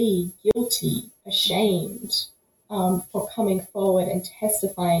 or B, guilty, ashamed, for coming forward and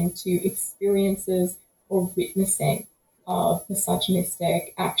testifying to experiences or witnessing of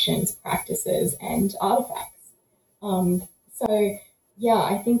misogynistic actions, practices, and artifacts.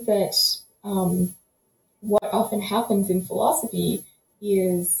 I think that what often happens in philosophy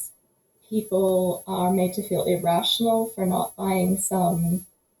is people are made to feel irrational for not buying some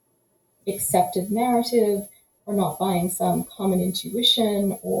accepted narrative, or not buying some common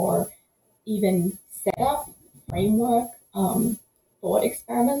intuition, or even set up framework, thought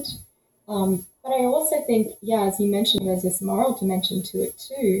experiment. But I also think, as you mentioned, there's this moral dimension to it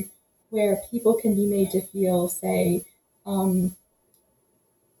too, where people can be made to feel, say,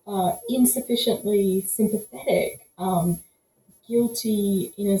 insufficiently sympathetic,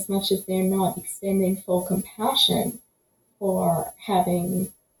 guilty in as much as they're not extending full compassion for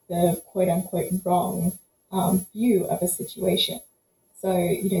having the quote unquote wrong view of a situation. So,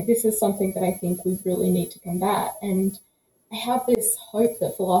 this is something that I think we really need to combat. And I have this hope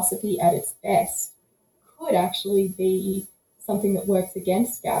that philosophy at its best could actually be something that works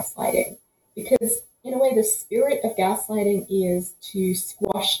against gaslighting. Because, in a way, the spirit of gaslighting is to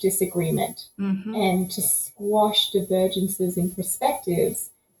squash disagreement and to squash divergences in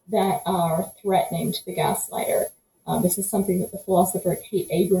perspectives that are threatening to the gaslighter. This is something that the philosopher Kate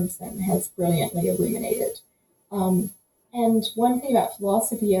Abramson has brilliantly illuminated. And one thing about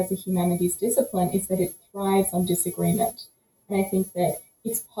philosophy as a humanities discipline is that it thrives on disagreement. And I think that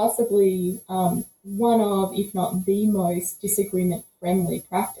it's possibly one of, if not the most disagreement-friendly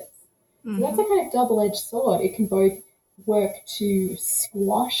practice. So that's a kind of double-edged sword. It can both work to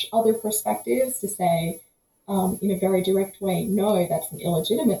squash other perspectives, to say in a very direct way, no, that's an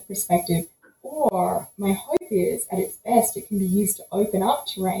illegitimate perspective. Or my hope is, at its best, it can be used to open up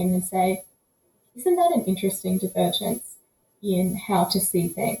terrain and say, isn't that an interesting divergence in how to see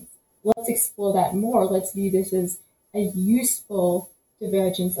things? Let's explore that more. Let's view this as a useful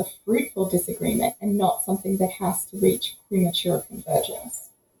divergence, a fruitful disagreement, and not something that has to reach premature convergence.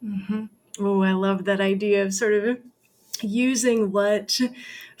 Oh, I love that idea of sort of using what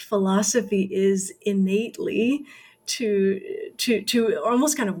philosophy is innately to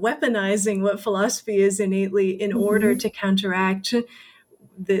almost kind of weaponizing what philosophy is innately in order to counteract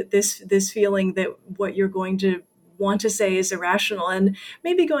this feeling that what you're going to want to say is irrational. And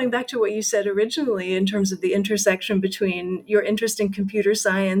maybe going back to what you said originally in terms of the intersection between your interest in computer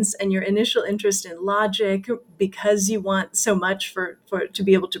science and your initial interest in logic, because you want so much for to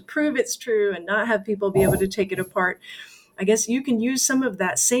be able to prove it's true and not have people be able to take it apart. I guess you can use some of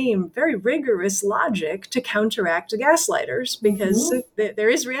that same very rigorous logic to counteract the gaslighters, because there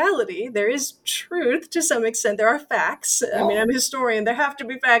is reality, there is truth to some extent, there are facts. I mean, I'm a historian, there have to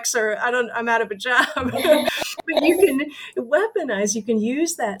be facts or I'm out of a job. But you can weaponize, you can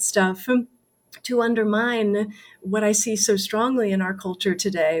use that stuff to undermine what I see so strongly in our culture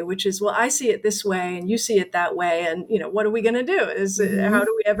today, which is, well, I see it this way and you see it that way. And, what are we going to do? How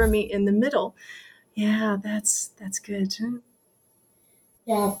do we ever meet in the middle? Yeah, that's good.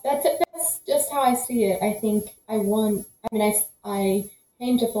 Yeah, that's just how I see it. I think I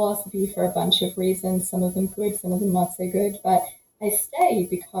came to philosophy for a bunch of reasons, some of them good, some of them not so good, but I stay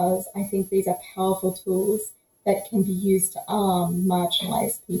because I think these are powerful tools that can be used to arm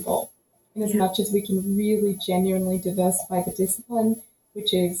marginalized people. And as much as we can really genuinely diversify the discipline,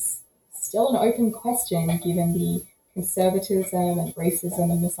 which is still an open question given the conservatism and racism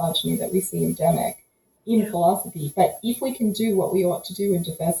and misogyny that we see endemic in philosophy. But if we can do what we ought to do and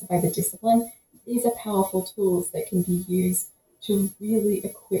diversify the discipline, these are powerful tools that can be used to really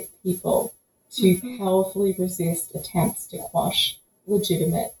equip people to powerfully resist attempts to quash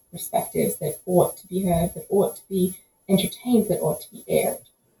legitimate perspectives that ought to be heard, that ought to be entertained, that ought to be aired.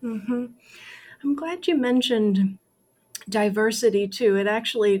 I'm glad you mentioned diversity too. It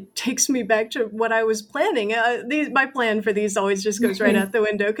actually takes me back to what I was planning. My plan for these always just goes right out the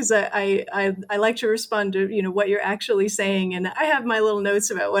window, because I like to respond to what you're actually saying, and I have my little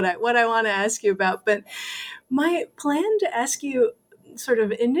notes about what I want to ask you about. But my plan to ask you sort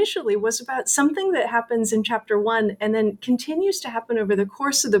of initially was about something that happens in chapter 1 and then continues to happen over the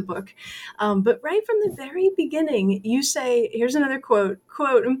course of the book. But right from the very beginning, you say, here's another quote,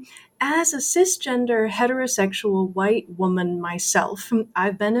 "As a cisgender, heterosexual white woman myself,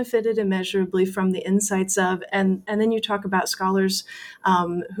 I've benefited immeasurably from the insights of," and then you talk about scholars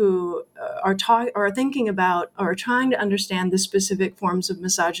who are thinking about or trying to understand the specific forms of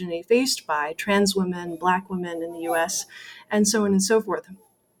misogyny faced by trans women, Black women in the U.S., and so on and so forth.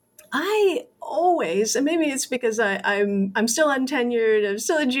 I always, and maybe it's because I'm still untenured, I'm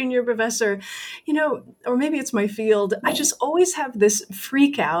still a junior professor, or maybe it's my field. I just always have this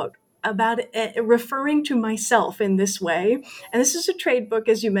freak out about referring to myself in this way. And this is a trade book,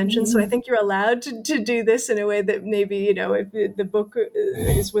 as you mentioned, so I think you're allowed to do this in a way that maybe, if the book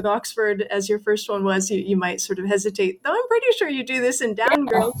is with Oxford, as your first one was, you might sort of hesitate. Though I'm pretty sure you do this in Down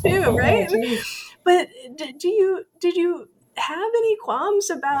Girl too, right? But did you have any qualms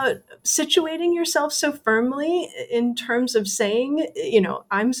about situating yourself so firmly in terms of saying,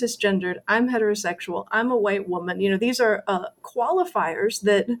 I'm cisgendered, I'm heterosexual, I'm a white woman? These are qualifiers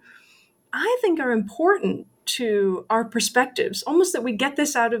that I think are important to our perspectives, almost that we get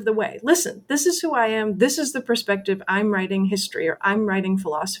this out of the way. Listen, this is who I am. This is the perspective I'm writing history or I'm writing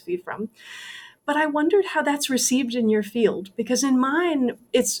philosophy from. But I wondered how that's received in your field, because in mine,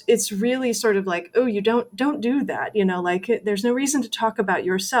 it's really sort of like, oh, you don't do that, like there's no reason to talk about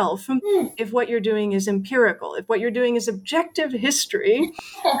yourself if what you're doing is empirical, if what you're doing is objective history.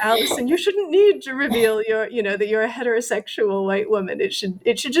 Allison, you shouldn't need to reveal that you're a heterosexual white woman. It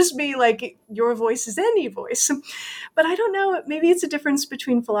should just be like your voice is any voice. But I don't know, maybe it's a difference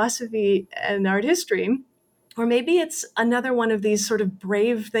between philosophy and art history. Or maybe it's another one of these sort of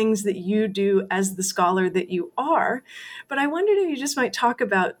brave things that you do as the scholar that you are. But I wondered if you just might talk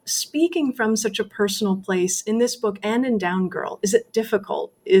about speaking from such a personal place in this book and in Down Girl. Is it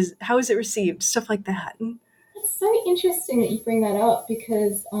difficult? How is it received? Stuff like that. It's so interesting that you bring that up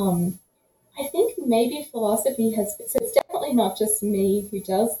because I think maybe philosophy so it's definitely not just me who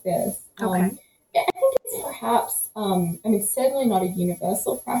does this. Okay. Yeah, I think it's perhaps, certainly not a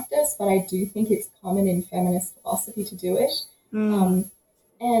universal practice, but I do think it's common in feminist philosophy to do it.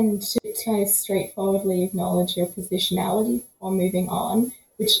 And to kind of straightforwardly acknowledge your positionality before moving on,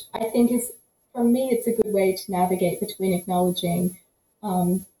 which I think is, for me, it's a good way to navigate between acknowledging,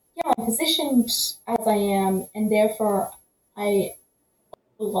 I'm positioned as I am, and therefore I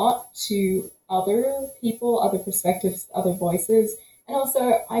a lot to other people, other perspectives, other voices, and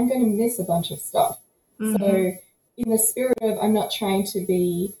also I'm going to miss a bunch of stuff. So in the spirit of I'm not trying to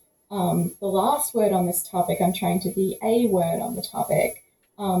be the last word on this topic, I'm trying to be a word on the topic.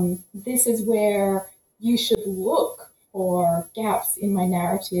 This is where you should look for gaps in my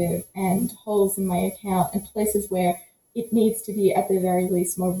narrative and holes in my account and places where it needs to be at the very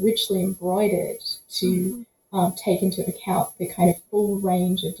least more richly embroidered to take into account the kind of full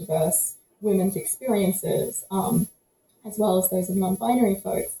range of diverse women's experiences, as well as those of non-binary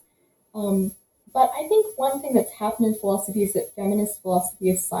folks. But I think one thing that's happened in philosophy is that feminist philosophy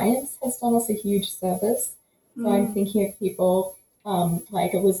of science has done us a huge service. So I'm thinking of people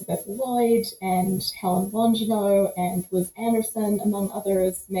like Elizabeth Lloyd and Helen Longino and Liz Anderson, among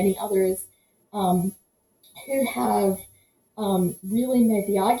others, many others, who have really made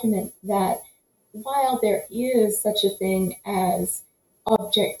the argument that while there is such a thing as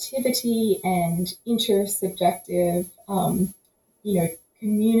objectivity and intersubjective,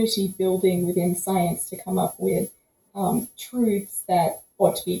 community building within science to come up with truths that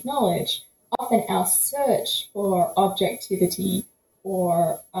ought to be acknowledged, often our search for objectivity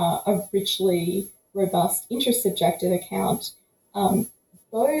or a richly robust intersubjective account,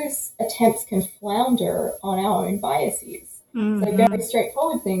 those attempts can flounder on our own biases. So very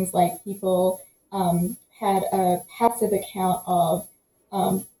straightforward things like people had a passive account of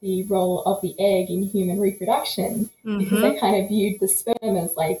the role of the egg in human reproduction because they kind of viewed the sperm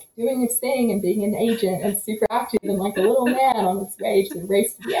as like doing its thing and being an agent and super active and like a little man on its way to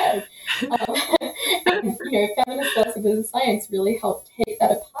race to the egg. And, feminist philosophers of science really helped take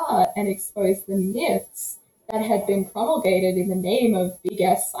that apart and expose the myths that had been promulgated in the name of big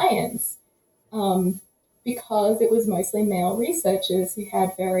S science, because it was mostly male researchers who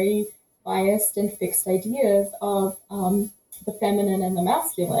had very biased and fixed ideas of the feminine and the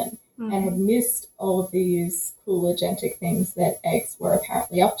masculine, and had missed all of these cool agentic things that eggs were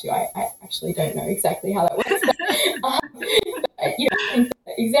apparently up to. I actually don't know exactly how that works. But, I think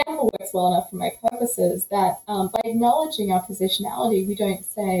the example works well enough for my purposes that by acknowledging our positionality, we don't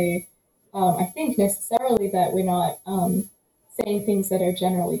say, I think necessarily that we're not saying things that are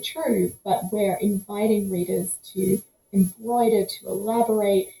generally true, but we're inviting readers to embroider, to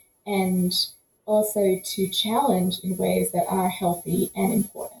elaborate, and also to challenge in ways that are healthy and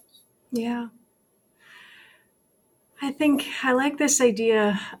important. Yeah. I think I like this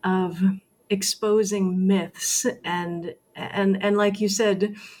idea of exposing myths and like you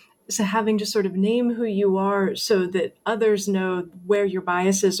said, so having to sort of name who you are so that others know where your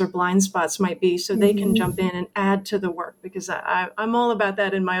biases or blind spots might be so they can jump in and add to the work, because I'm all about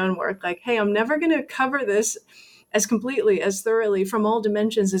that in my own work. Like, hey, I'm never going to cover this as completely, as thoroughly from all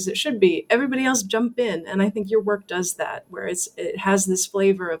dimensions as it should be. Everybody else jump in. And I think your work does that, where it has this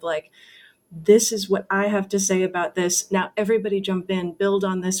flavor of like, this is what I have to say about this. Now, everybody jump in, build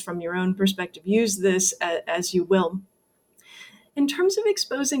on this from your own perspective, use this as you will. In terms of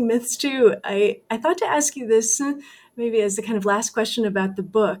exposing myths too, I thought to ask you this maybe as the kind of last question about the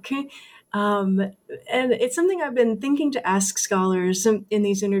book. And it's something I've been thinking to ask scholars in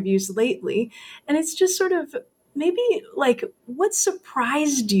these interviews lately. And it's just sort of maybe like, what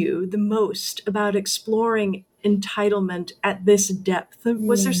surprised you the most about exploring entitlement at this depth?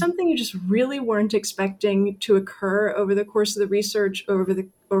 Was there something you just really weren't expecting to occur over the course of the research, over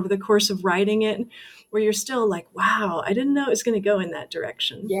the course of writing it, where you're still like, wow, I didn't know it was going to go in that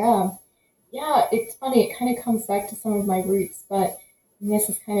direction? Yeah, it's funny. It kind of comes back to some of my roots, but this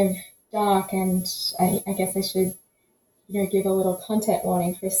is kind of dark, and I guess I should, give a little content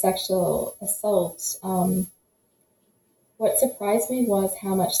warning for sexual assault. What surprised me was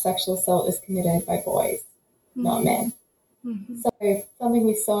how much sexual assault is committed by boys, not men. So something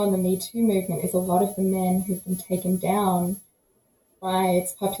we saw in the Me Too movement is a lot of the men who've been taken down by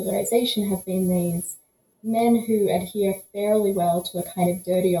its popularization have been these men who adhere fairly well to a kind of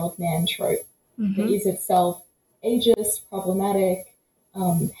dirty old man trope that is itself ageist, problematic,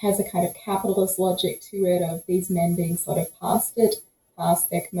 has a kind of capitalist logic to it of these men being sort of past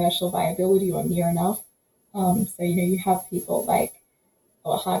their commercial viability or near enough. So, you have people like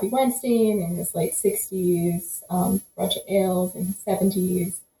Harvey Weinstein in his late 60s, Roger Ailes in his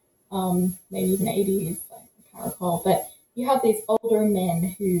 70s, maybe even 80s, I can't recall. But you have these older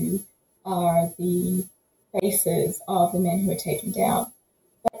men who are the faces of the men who are taken down.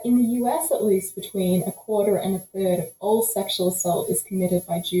 But in the US, at least, between a quarter and a third of all sexual assault is committed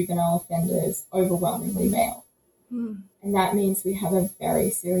by juvenile offenders, overwhelmingly male. And that means we have a very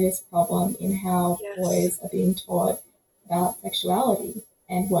serious problem in how boys are being taught about sexuality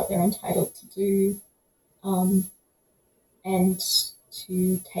and what they're entitled to do and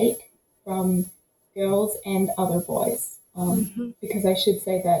to take from girls and other boys. Because I should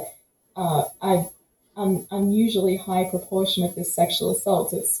say that an unusually high proportion of this sexual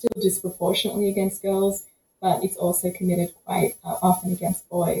assault, so it's still disproportionately against girls, but it's also committed quite often against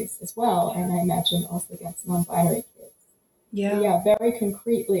boys as well, and I imagine also against non-binary kids. Yeah, very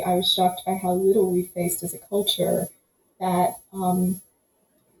concretely, I was shocked by how little we faced as a culture that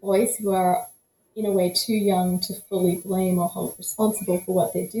boys who are in a way too young to fully blame or hold responsible for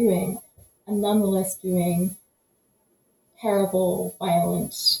what they're doing are nonetheless doing terrible,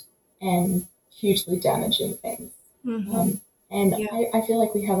 violent, and hugely damaging things. I feel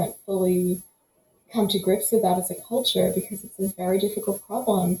like we haven't fully come to grips with that as a culture because it's a very difficult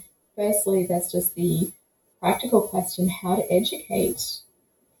problem. Firstly, there's just the practical question, how to educate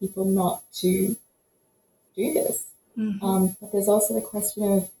people not to do this. But there's also the question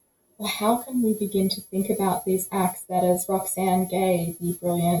of, well, how can we begin to think about these acts that, as Roxane Gay, the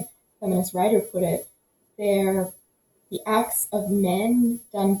brilliant feminist writer, put it, they're the acts of men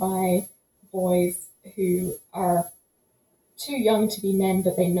done by boys who are too young to be men,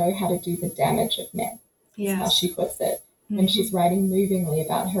 but they know how to do the damage of men. That's how she puts it. When she's writing movingly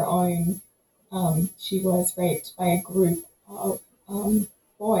about her own, she was raped by a group of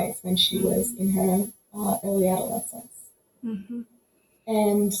boys when she was in her early adolescence.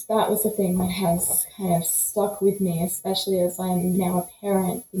 And that was the thing that has kind of stuck with me, especially as I'm now a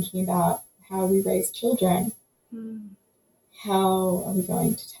parent thinking about how we raise children. How are we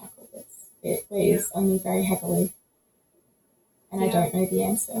going to tackle this? It weighs on me very heavily, and I don't know the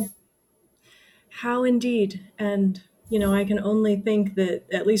answer. How indeed. And, I can only think that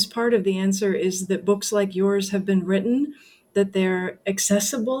at least part of the answer is that books like yours have been written, that they're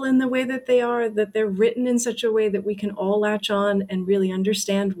accessible in the way that they are, that they're written in such a way that we can all latch on and really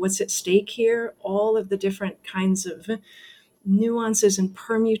understand what's at stake here, all of the different kinds of nuances and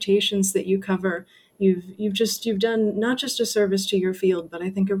permutations that you cover. You've done not just a service to your field, but I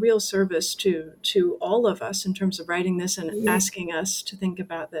think a real service to all of us in terms of writing this and asking us to think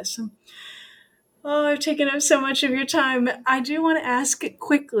about this. Oh, I've taken up so much of your time. I do want to ask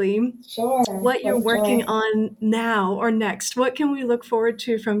quickly what you're working on now or next. What can we look forward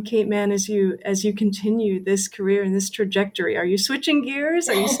to from Kate Manne as you continue this career and this trajectory? Are you switching gears?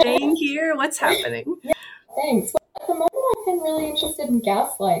 Are you staying here? What's happening? Thanks. Well, at the moment, I've been really interested in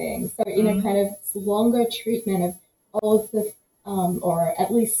gaslighting. So, in a kind of longer treatment of all of the, or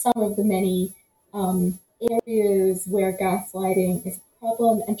at least some of the many areas where gaslighting is a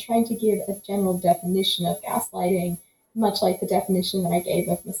problem, and trying to give a general definition of gaslighting, much like the definition that I gave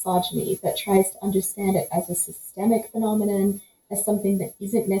of misogyny, that tries to understand it as a systemic phenomenon, as something that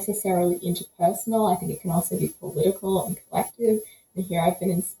isn't necessarily interpersonal. I think it can also be political and collective. And here I've been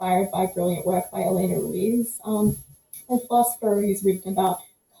inspired by brilliant work by Elena Ruiz, a philosopher who's written about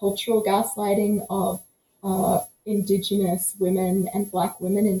cultural gaslighting of Indigenous women and Black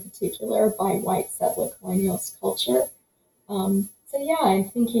women in particular by white settler colonialist culture. So yeah, I'm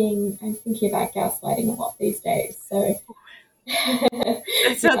thinking about gaslighting a lot these days. So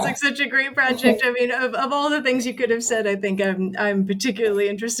That sounds like such a great project. I mean, of all the things you could have said, I think I'm particularly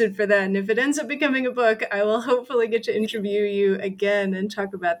interested for that. And if it ends up becoming a book, I will hopefully get to interview you again and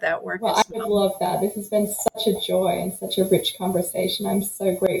talk about that work. Well, I would love that. This has been such a joy and such a rich conversation. I'm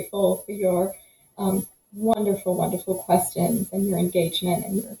so grateful for your wonderful, wonderful questions and your engagement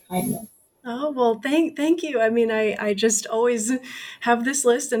and your kindness. Oh, well, thank you. I mean, I just always have this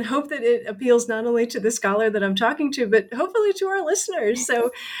list and hope that it appeals not only to the scholar that I'm talking to, but hopefully to our listeners. So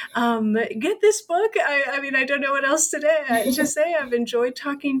get this book. I mean, I don't know what else to say. I've enjoyed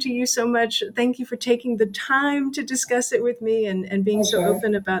talking to you so much. Thank you for taking the time to discuss it with me and being so Pleasure.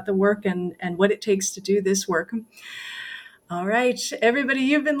 open about the work and what it takes to do this work. All right, everybody,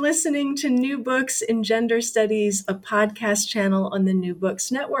 you've been listening to New Books in Gender Studies, a podcast channel on the New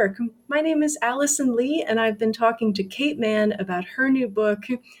Books Network. My name is Allison Lee, and I've been talking to Kate Manne about her new book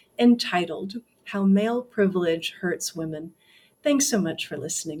entitled How Male Privilege Hurts Women. Thanks so much for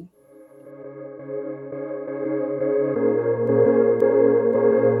listening.